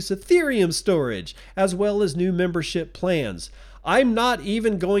introduce Ethereum storage as well as new membership plans. I'm not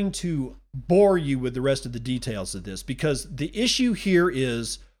even going to bore you with the rest of the details of this because the issue here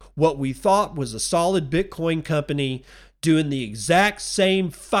is what we thought was a solid Bitcoin company doing the exact same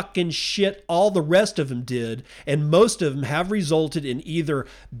fucking shit all the rest of them did, and most of them have resulted in either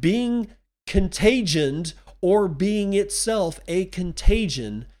being contagioned or being itself a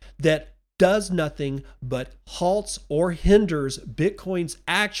contagion that does nothing but halts or hinders Bitcoin's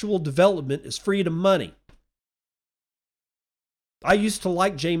actual development is freedom money. I used to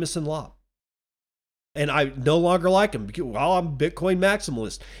like Jameson Lopp, and I no longer like him because, well, I'm a Bitcoin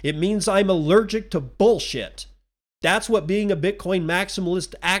maximalist. It means I'm allergic to bullshit. That's what being a Bitcoin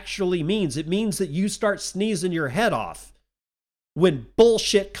maximalist actually means. It means that you start sneezing your head off when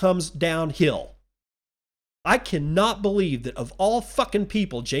bullshit comes downhill. I cannot believe that of all fucking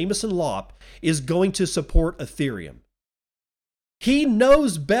people, Jameson Lopp is going to support Ethereum. He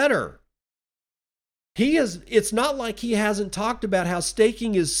knows better. It's not like he hasn't talked about how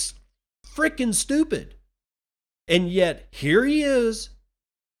staking is freaking stupid. And yet here he is.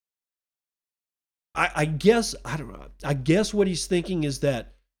 I guess what he's thinking is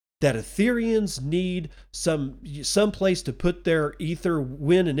that Ethereans need some place to put their ether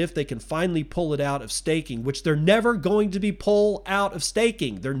when and if they can finally pull it out of staking, which they're never going to be pulled out of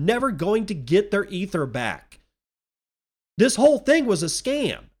staking. They're never going to get their ether back. This whole thing was a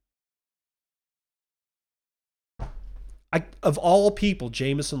scam. Of all people,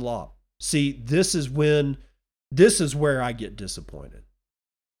 Jameson Lopp. See, this is where I get disappointed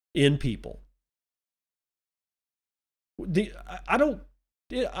in people. I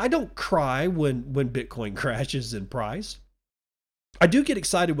don't cry when Bitcoin crashes in price. I do get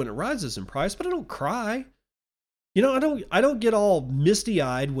excited when it rises in price, but I don't cry. You know, I don't get all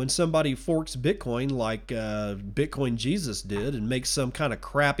misty-eyed when somebody forks Bitcoin like Bitcoin Jesus did and makes some kind of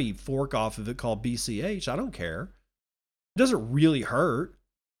crappy fork off of it called BCH. I don't care. It doesn't really hurt.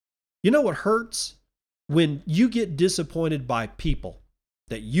 You know what hurts? When you get disappointed by people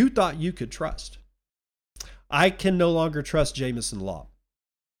that you thought you could trust. I can no longer trust Jameson Lopp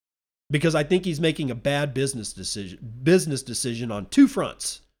because I think he's making a bad business decision on two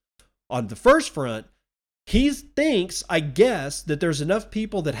fronts. On the first front, he thinks, I guess, that there's enough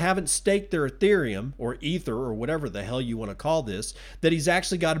people that haven't staked their Ethereum or Ether or whatever the hell you want to call this, that he's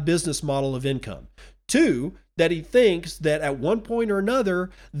actually got a business model of income. Two, that he thinks that at one point or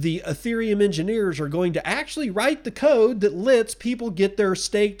another, the Ethereum engineers are going to actually write the code that lets people get their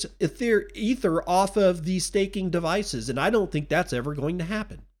staked Ether off of the staking devices. And I don't think that's ever going to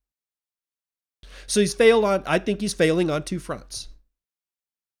happen. So I think he's failing on two fronts.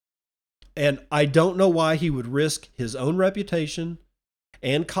 And I don't know why he would risk his own reputation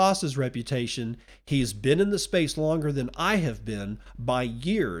and Costa's reputation. He's been in the space longer than I have been by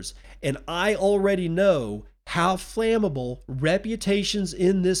years. And I already know how flammable reputations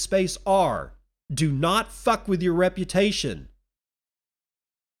in this space are. Do not fuck with your reputation.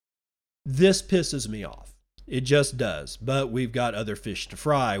 This pisses me off. It just does. But we've got other fish to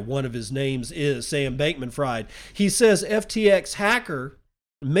fry. One of his names is Sam Bankman-Fried. He says FTX hacker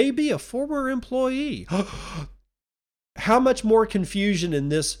may be a former employee. How much more confusion in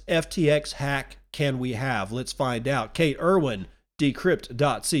this FTX hack can we have? Let's find out. Kate Irwin,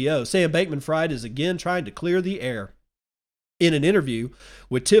 Decrypt.co. Sam Bankman-Fried is again trying to clear the air. In an interview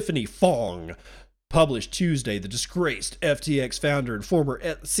with Tiffany Fong, published Tuesday, the disgraced FTX founder and former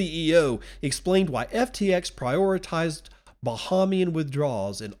CEO explained why FTX prioritized Bahamian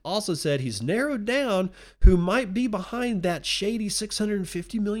withdrawals and also said he's narrowed down who might be behind that shady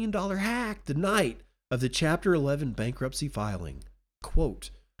 $650 million hack the night of the Chapter 11 bankruptcy filing. Quote,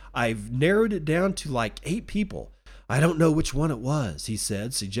 I've narrowed it down to like 8 people. I don't know which one it was, he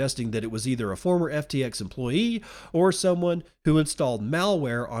said, suggesting that it was either a former FTX employee or someone who installed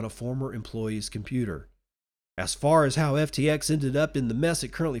malware on a former employee's computer. As far as how FTX ended up in the mess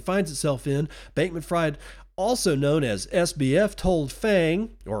it currently finds itself in, Bankman-Fried, also known as SBF, told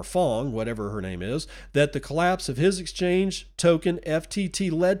Fong, whatever her name is, that the collapse of his exchange token FTT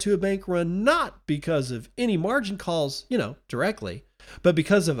led to a bank run not because of any margin calls, directly, but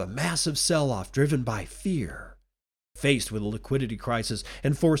because of a massive sell-off driven by fear. Faced with a liquidity crisis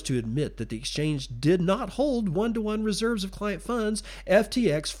and forced to admit that the exchange did not hold one-to-one reserves of client funds,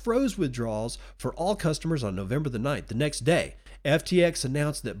 FTX froze withdrawals for all customers on November the 9th. The next day, FTX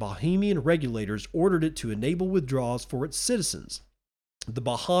announced that Bahamian regulators ordered it to enable withdrawals for its citizens. The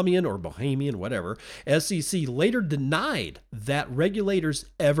Bahamian, whatever, SEC later denied that regulators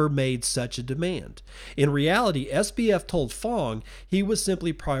ever made such a demand. In reality, SBF told Fong he was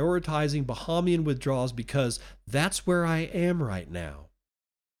simply prioritizing Bahamian withdrawals because that's where I am right now.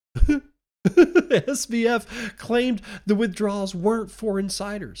 SBF claimed the withdrawals weren't for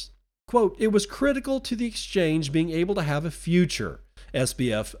insiders. Quote, it was critical to the exchange being able to have a future,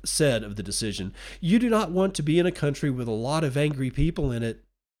 SBF said of the decision. You do not want to be in a country with a lot of angry people in it.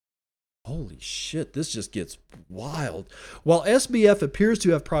 Holy shit, this just gets wild. While SBF appears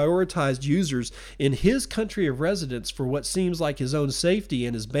to have prioritized users in his country of residence for what seems like his own safety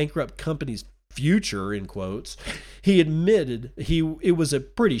and his bankrupt company's future, in quotes, he admitted it was a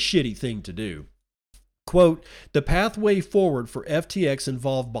pretty shitty thing to do. Quote, the pathway forward for FTX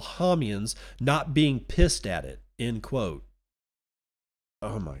involved Bahamians not being pissed at it, end quote.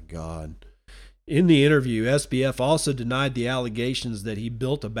 Oh my God. In the interview, SBF also denied the allegations that he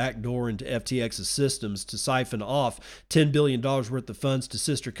built a backdoor into FTX's systems to siphon off $10 billion worth of funds to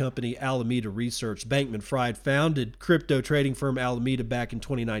sister company Alameda Research. Bankman-Fried founded crypto trading firm Alameda back in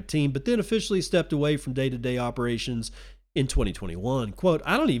 2019, but then officially stepped away from day-to-day operations in 2021. Quote,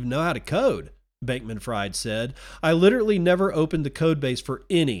 I don't even know how to code, Bankman-Fried said. I literally never opened the code base for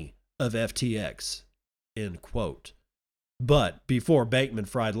any of FTX, end quote. But before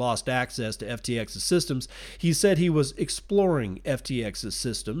Bankman-Fried lost access to FTX's systems, he said he was exploring FTX's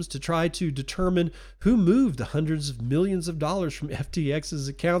systems to try to determine who moved the hundreds of millions of dollars from FTX's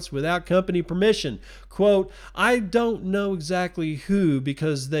accounts without company permission. Quote, I don't know exactly who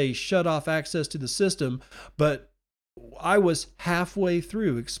because they shut off access to the system, but I was halfway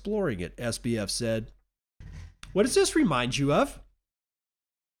through exploring it, SBF said. What does this remind you of?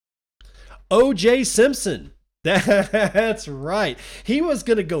 O.J. Simpson. That's right. He was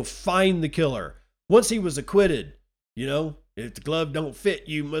going to go find the killer once he was acquitted. You know, if the glove don't fit,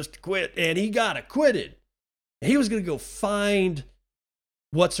 you must quit. And he got acquitted. He was going to go find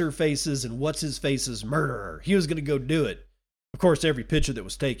what's-her-face's and what's-his-face's murderer. He was going to go do it. Of course, every picture that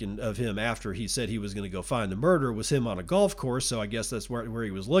was taken of him after he said he was going to go find the murderer was him on a golf course, so I guess that's where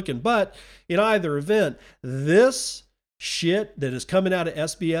he was looking. But in either event, this shit that is coming out of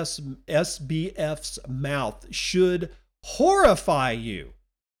SBF's mouth should horrify you.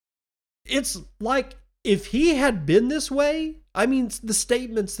 It's like if he had been this way, I mean, the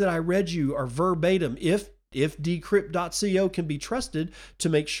statements that I read you are verbatim. If decrypt.co can be trusted to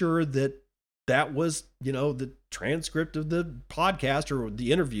make sure that that was, you know, the transcript of the podcast or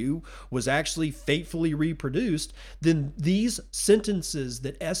the interview was actually faithfully reproduced, then these sentences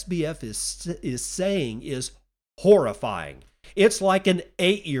that SBF is saying is horrifying. It's like an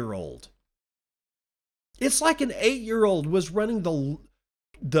 8-year-old. It's like an 8-year-old was running the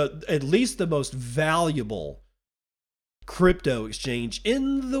at least the most valuable crypto exchange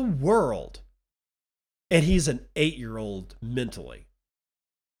in the world. And he's an 8-year-old mentally.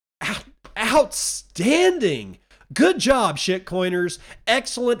 Outstanding. Good job, shitcoiners.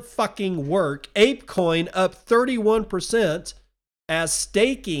 Excellent fucking work. ApeCoin up 31% as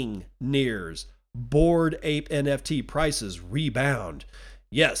staking nears. Bored Ape NFT prices rebound.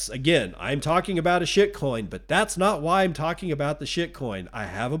 Yes, again, I'm talking about a shitcoin, but that's not why I'm talking about the shitcoin. I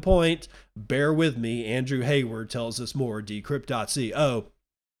have a point. Bear with me. Andrew Hayward tells us more. Decrypt.co.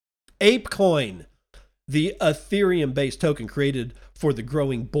 ApeCoin, the Ethereum-based token created for the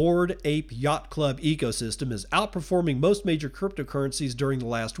growing Bored Ape Yacht Club ecosystem, is outperforming most major cryptocurrencies during the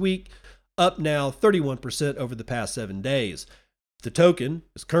last week, up now 31% over the past 7 days. The token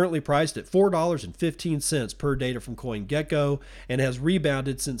is currently priced at $4.15 per data from CoinGecko and has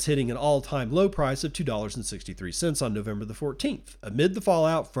rebounded since hitting an all-time low price of $2.63 on November the 14th, amid the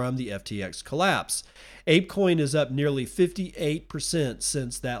fallout from the FTX collapse. ApeCoin is up nearly 58%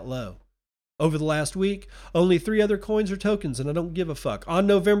 since that low. Over the last week, only 3 other coins or tokens, and I don't give a fuck. On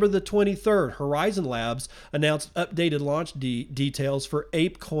November the 23rd, Horizon Labs announced updated launch details for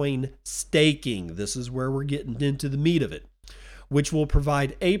ApeCoin staking. This is where we're getting into the meat of it, which will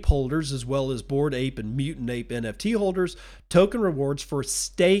provide ape holders as well as Bored Ape and Mutant Ape NFT holders token rewards for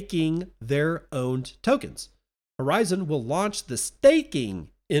staking their owned tokens. Horizon will launch the staking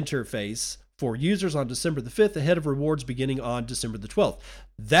interface for users on December the 5th ahead of rewards beginning on December the 12th.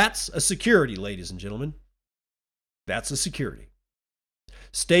 That's a security, ladies and gentlemen. That's a security.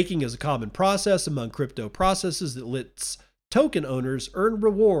 Staking is a common process among crypto processes that lets token owners earn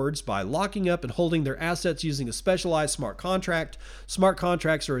rewards by locking up and holding their assets using a specialized smart contract. Smart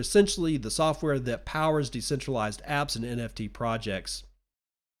contracts are essentially the software that powers decentralized apps and NFT projects.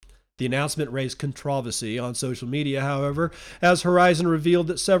 The announcement raised controversy on social media, however, as Horizon revealed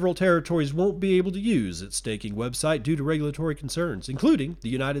that several territories won't be able to use its staking website due to regulatory concerns, including the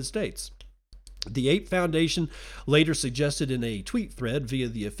United States. The Ape Foundation later suggested in a tweet thread via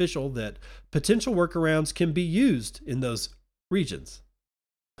the official that potential workarounds can be used in those regions.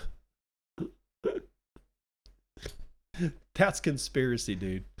 That's conspiracy,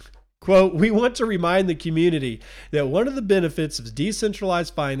 dude. Quote, we want to remind the community that one of the benefits of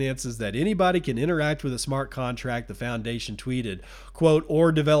decentralized finance is that anybody can interact with a smart contract, the foundation tweeted, quote,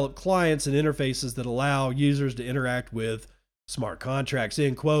 or develop clients and interfaces that allow users to interact with Smart contracts,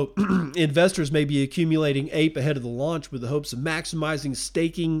 end quote. Investors may be accumulating APE ahead of the launch with the hopes of maximizing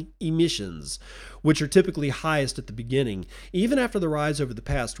staking emissions, which are typically highest at the beginning. Even after the rise over the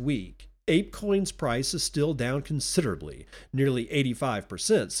past week, ApeCoin's price is still down considerably, nearly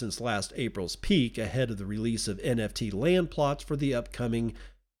 85% since last April's peak, ahead of the release of NFT land plots for the upcoming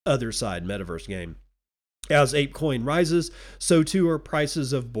Other Side metaverse game. As ApeCoin rises, so too are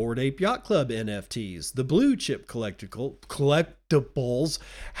prices of Bored Ape Yacht Club NFTs. The blue chip collectibles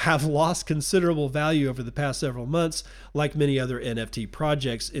have lost considerable value over the past several months, like many other NFT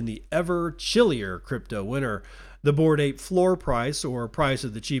projects in the ever chillier crypto winter. The Bored Ape floor price, or price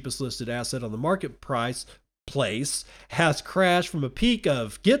of the cheapest listed asset on the market place, has crashed from a peak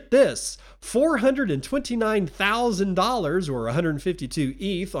of, get this, $429,000 or 152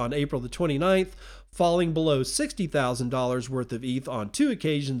 ETH on April the 29th, falling below $60,000 worth of ETH on 2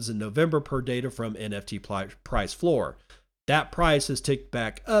 occasions in November per data from NFT Price Floor. That price has ticked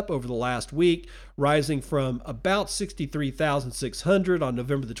back up over the last week, rising from about $63,600 on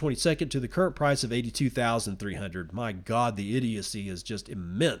November the 22nd to the current price of $82,300. My God, the idiocy is just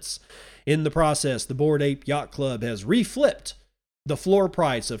immense. In the process, the Bored Ape Yacht Club has reflipped the floor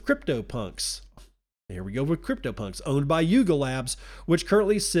price of CryptoPunks. Here we go with CryptoPunks, owned by Yuga Labs, which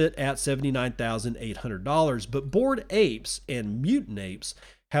currently sit at $79,800. But Bored Apes and Mutant Apes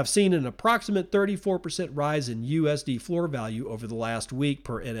have seen an approximate 34% rise in USD floor value over the last week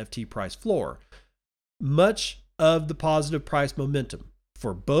per NFT Price Floor. Much of the positive price momentum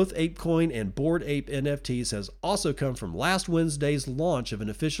for both ApeCoin and Bored Ape NFTs has also come from last Wednesday's launch of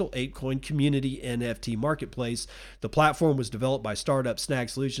an official ApeCoin community NFT marketplace. The platform was developed by startup Snag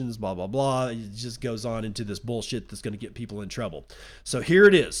Solutions, blah, blah, blah. It just goes on into this bullshit that's going to get people in trouble. So here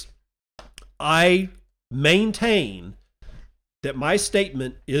it is. I maintain that my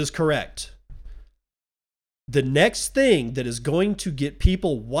statement is correct. The next thing that is going to get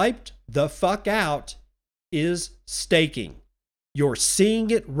people wiped the fuck out is staking. You're seeing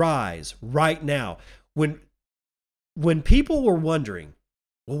it rise right now. When people were wondering,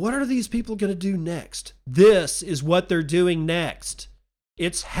 well, what are these people going to do next? This is what they're doing next.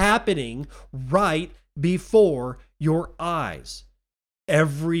 It's happening right before your eyes.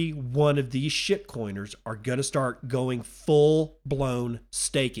 Every one of these shitcoiners are going to start going full-blown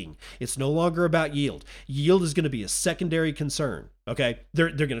staking. It's no longer about yield. Yield is going to be a secondary concern, okay?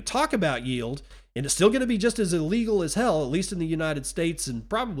 They're going to talk about yield, and it's still going to be just as illegal as hell, at least in the United States and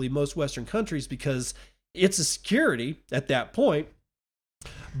probably most Western countries, because it's a security at that point.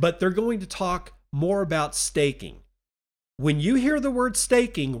 But they're going to talk more about staking. When you hear the word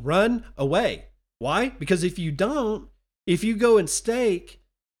staking, run away. Why? Because if you don't, if you go and stake,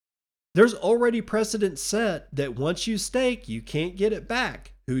 there's already precedent set that once you stake, you can't get it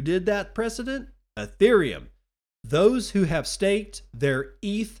back. Who did that precedent? Ethereum. Those who have staked their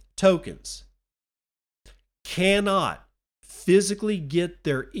ETH tokens cannot physically get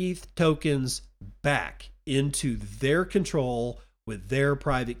their ETH tokens back into their control with their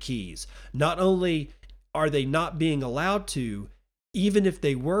private keys. Not only are they not being allowed to, even if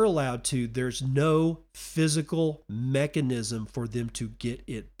they were allowed to, there's no physical mechanism for them to get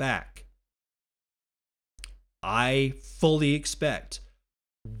it back. I fully expect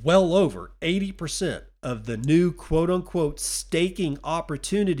well over 80% of the new quote-unquote staking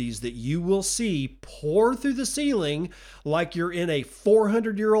opportunities that you will see pour through the ceiling like you're in a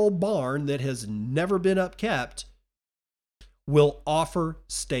 400-year-old barn that has never been upkept will offer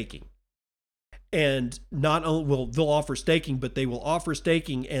staking. And not only will they'll offer staking, but they will offer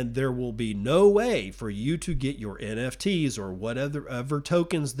staking, and there will be no way for you to get your NFTs or whatever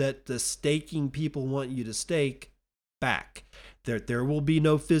tokens that the staking people want you to stake back. There will be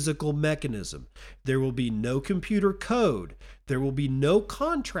no physical mechanism. There will be no computer code. There will be no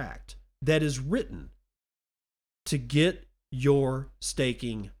contract that is written to get your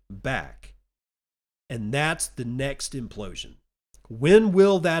staking back. And that's the next implosion. When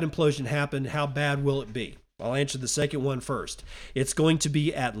will that implosion happen? How bad will it be? I'll answer the second one first. It's going to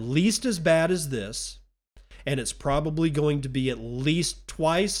be at least as bad as this, and it's probably going to be at least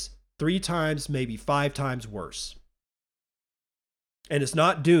twice, 3 times, maybe 5 times worse. And it's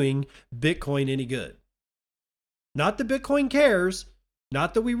not doing Bitcoin any good. Not that Bitcoin cares,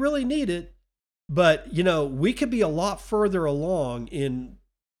 not that we really need it, but, we could be a lot further along in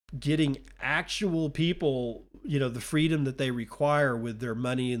getting actual people, the freedom that they require with their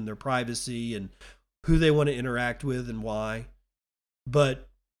money and their privacy and who they want to interact with and why. But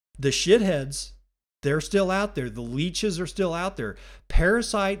the shitheads, they're still out there. The leeches are still out there.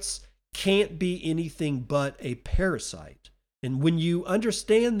 Parasites can't be anything but a parasite. And when you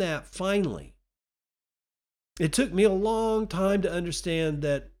understand that finally, It took me a long time to understand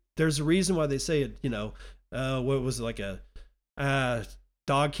that there's a reason why they say it, what was it, like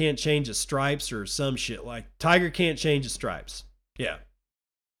dog can't change its stripes or some shit, like tiger can't change its stripes. Yeah.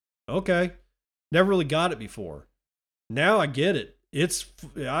 Okay. Never really got it before. Now I get it.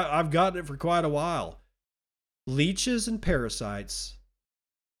 I've gotten it for quite a while. Leeches and parasites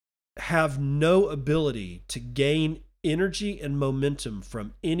have no ability to gain energy and momentum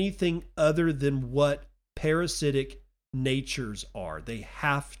from anything other than what parasitic natures are. They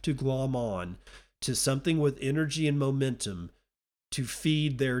have to glom on to something with energy and momentum to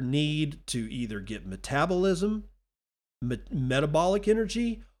feed their need to either get metabolism, metabolic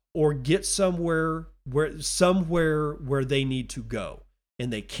energy, or get somewhere where they need to go.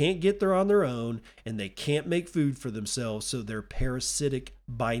 And they can't get there on their own, and they can't make food for themselves, so they're parasitic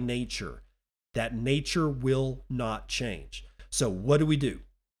by nature. That nature will not change. So what do we do?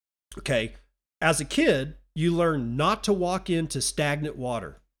 Okay, as a kid, you learn not to walk into stagnant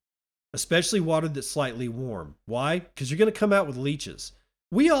water, especially water that's slightly warm. Why? Because you're going to come out with leeches.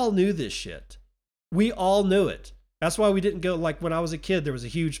 We all knew this shit. We all knew it. That's why we didn't go, like when I was a kid, there was a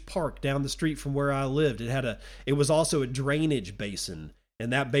huge park down the street from where I lived. It was also a drainage basin.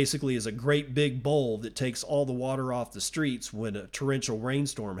 And that basically is a great big bowl that takes all the water off the streets when a torrential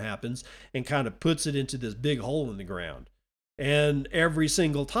rainstorm happens and kind of puts it into this big hole in the ground. And every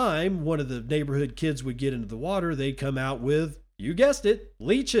single time one of the neighborhood kids would get into the water, they'd come out with, you guessed it,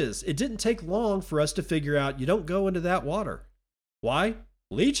 leeches. It didn't take long for us to figure out you don't go into that water. Why?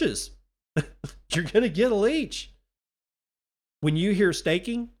 Leeches. You're going to get a leech. When you hear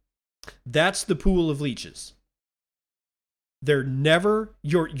staking, that's the pool of leeches. You're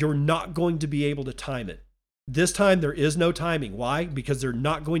not going to be able to time it. This time there is no timing. Why? Because they're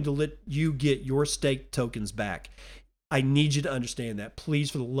not going to let you get your stake tokens back. I need you to understand that.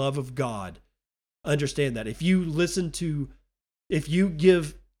 Please, for the love of God, understand that. If you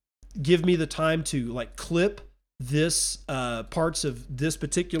give me the time to like clip this parts of this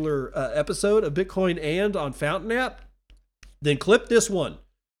particular episode of Bitcoin and on Fountain app, then clip this one,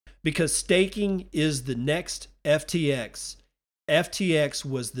 because staking is the next FTX. FTX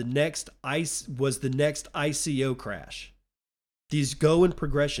was the next ICO crash. These go in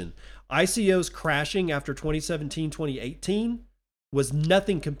progression. ICOs crashing after 2017, 2018 was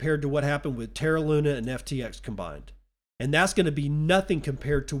nothing compared to what happened with Terra Luna and FTX combined. And that's going to be nothing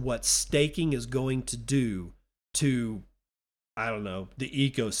compared to what staking is going to do to, I don't know, the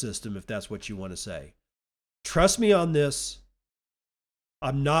ecosystem, if that's what you want to say. Trust me on this.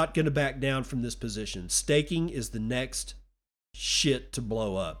 I'm not going to back down from this position. Staking is the next shit to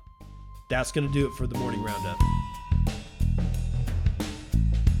blow up. That's going to do it for the morning roundup.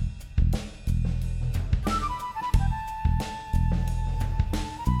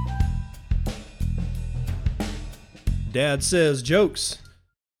 Dad says, jokes.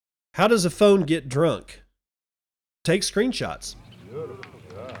 How does a phone get drunk? Take screenshots.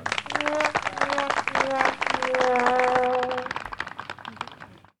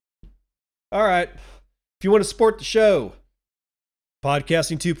 All right. If you want to support the show,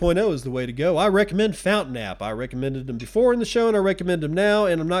 Podcasting 2.0 is the way to go. I recommend Fountain app. I recommended them before in the show, and I recommend them now,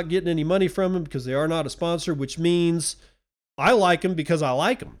 and I'm not getting any money from them because they are not a sponsor, which means I like them because I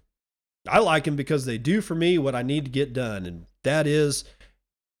like them. I like them because they do for me what I need to get done, and that is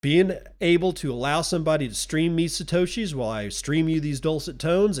being able to allow somebody to stream me Satoshis while I stream you these dulcet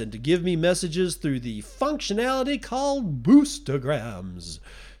tones, and to give me messages through the functionality called Boostagrams.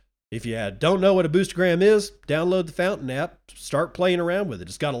 If you don't know what a Boostagram is, download the Fountain app, start playing around with it.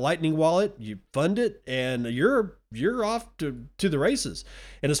 It's got a Lightning wallet, you fund it, and you're off to the races.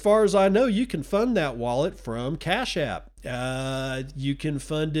 And as far as I know, you can fund that wallet from Cash App. You can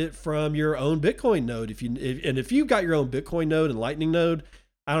fund it from your own Bitcoin node. If you've got your own Bitcoin node and Lightning node,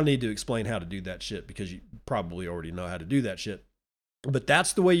 I don't need to explain how to do that shit because you probably already know how to do that shit. But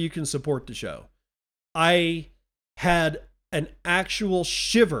that's the way you can support the show. I had an actual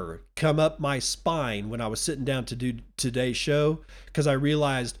shiver come up my spine when I was sitting down to do today's show, because I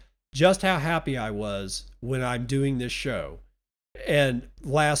realized just how happy I was when I'm doing this show. And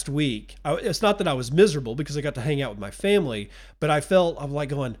last week, it's not that I was miserable because I got to hang out with my family, but I'm like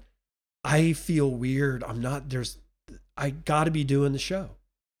going, I feel weird. I got to be doing the show.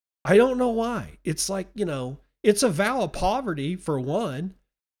 I don't know why. It's like, it's a vow of poverty for one.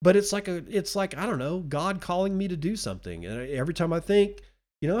 But it's like, I don't know, God calling me to do something. And every time I think,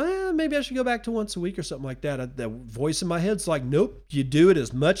 maybe I should go back to once a week or something like that, the voice in my head's like, nope, you do it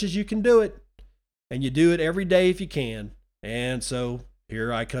as much as you can do it. And you do it every day if you can. And so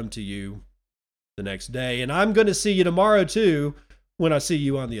here I come to you the next day. And I'm going to see you tomorrow too, when I see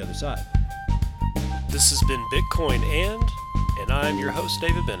you on the other side. This has been Bitcoin and I'm your host,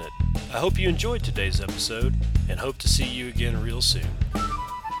 David Bennett. I hope you enjoyed today's episode and hope to see you again real soon.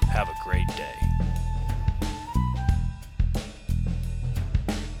 Have a great day.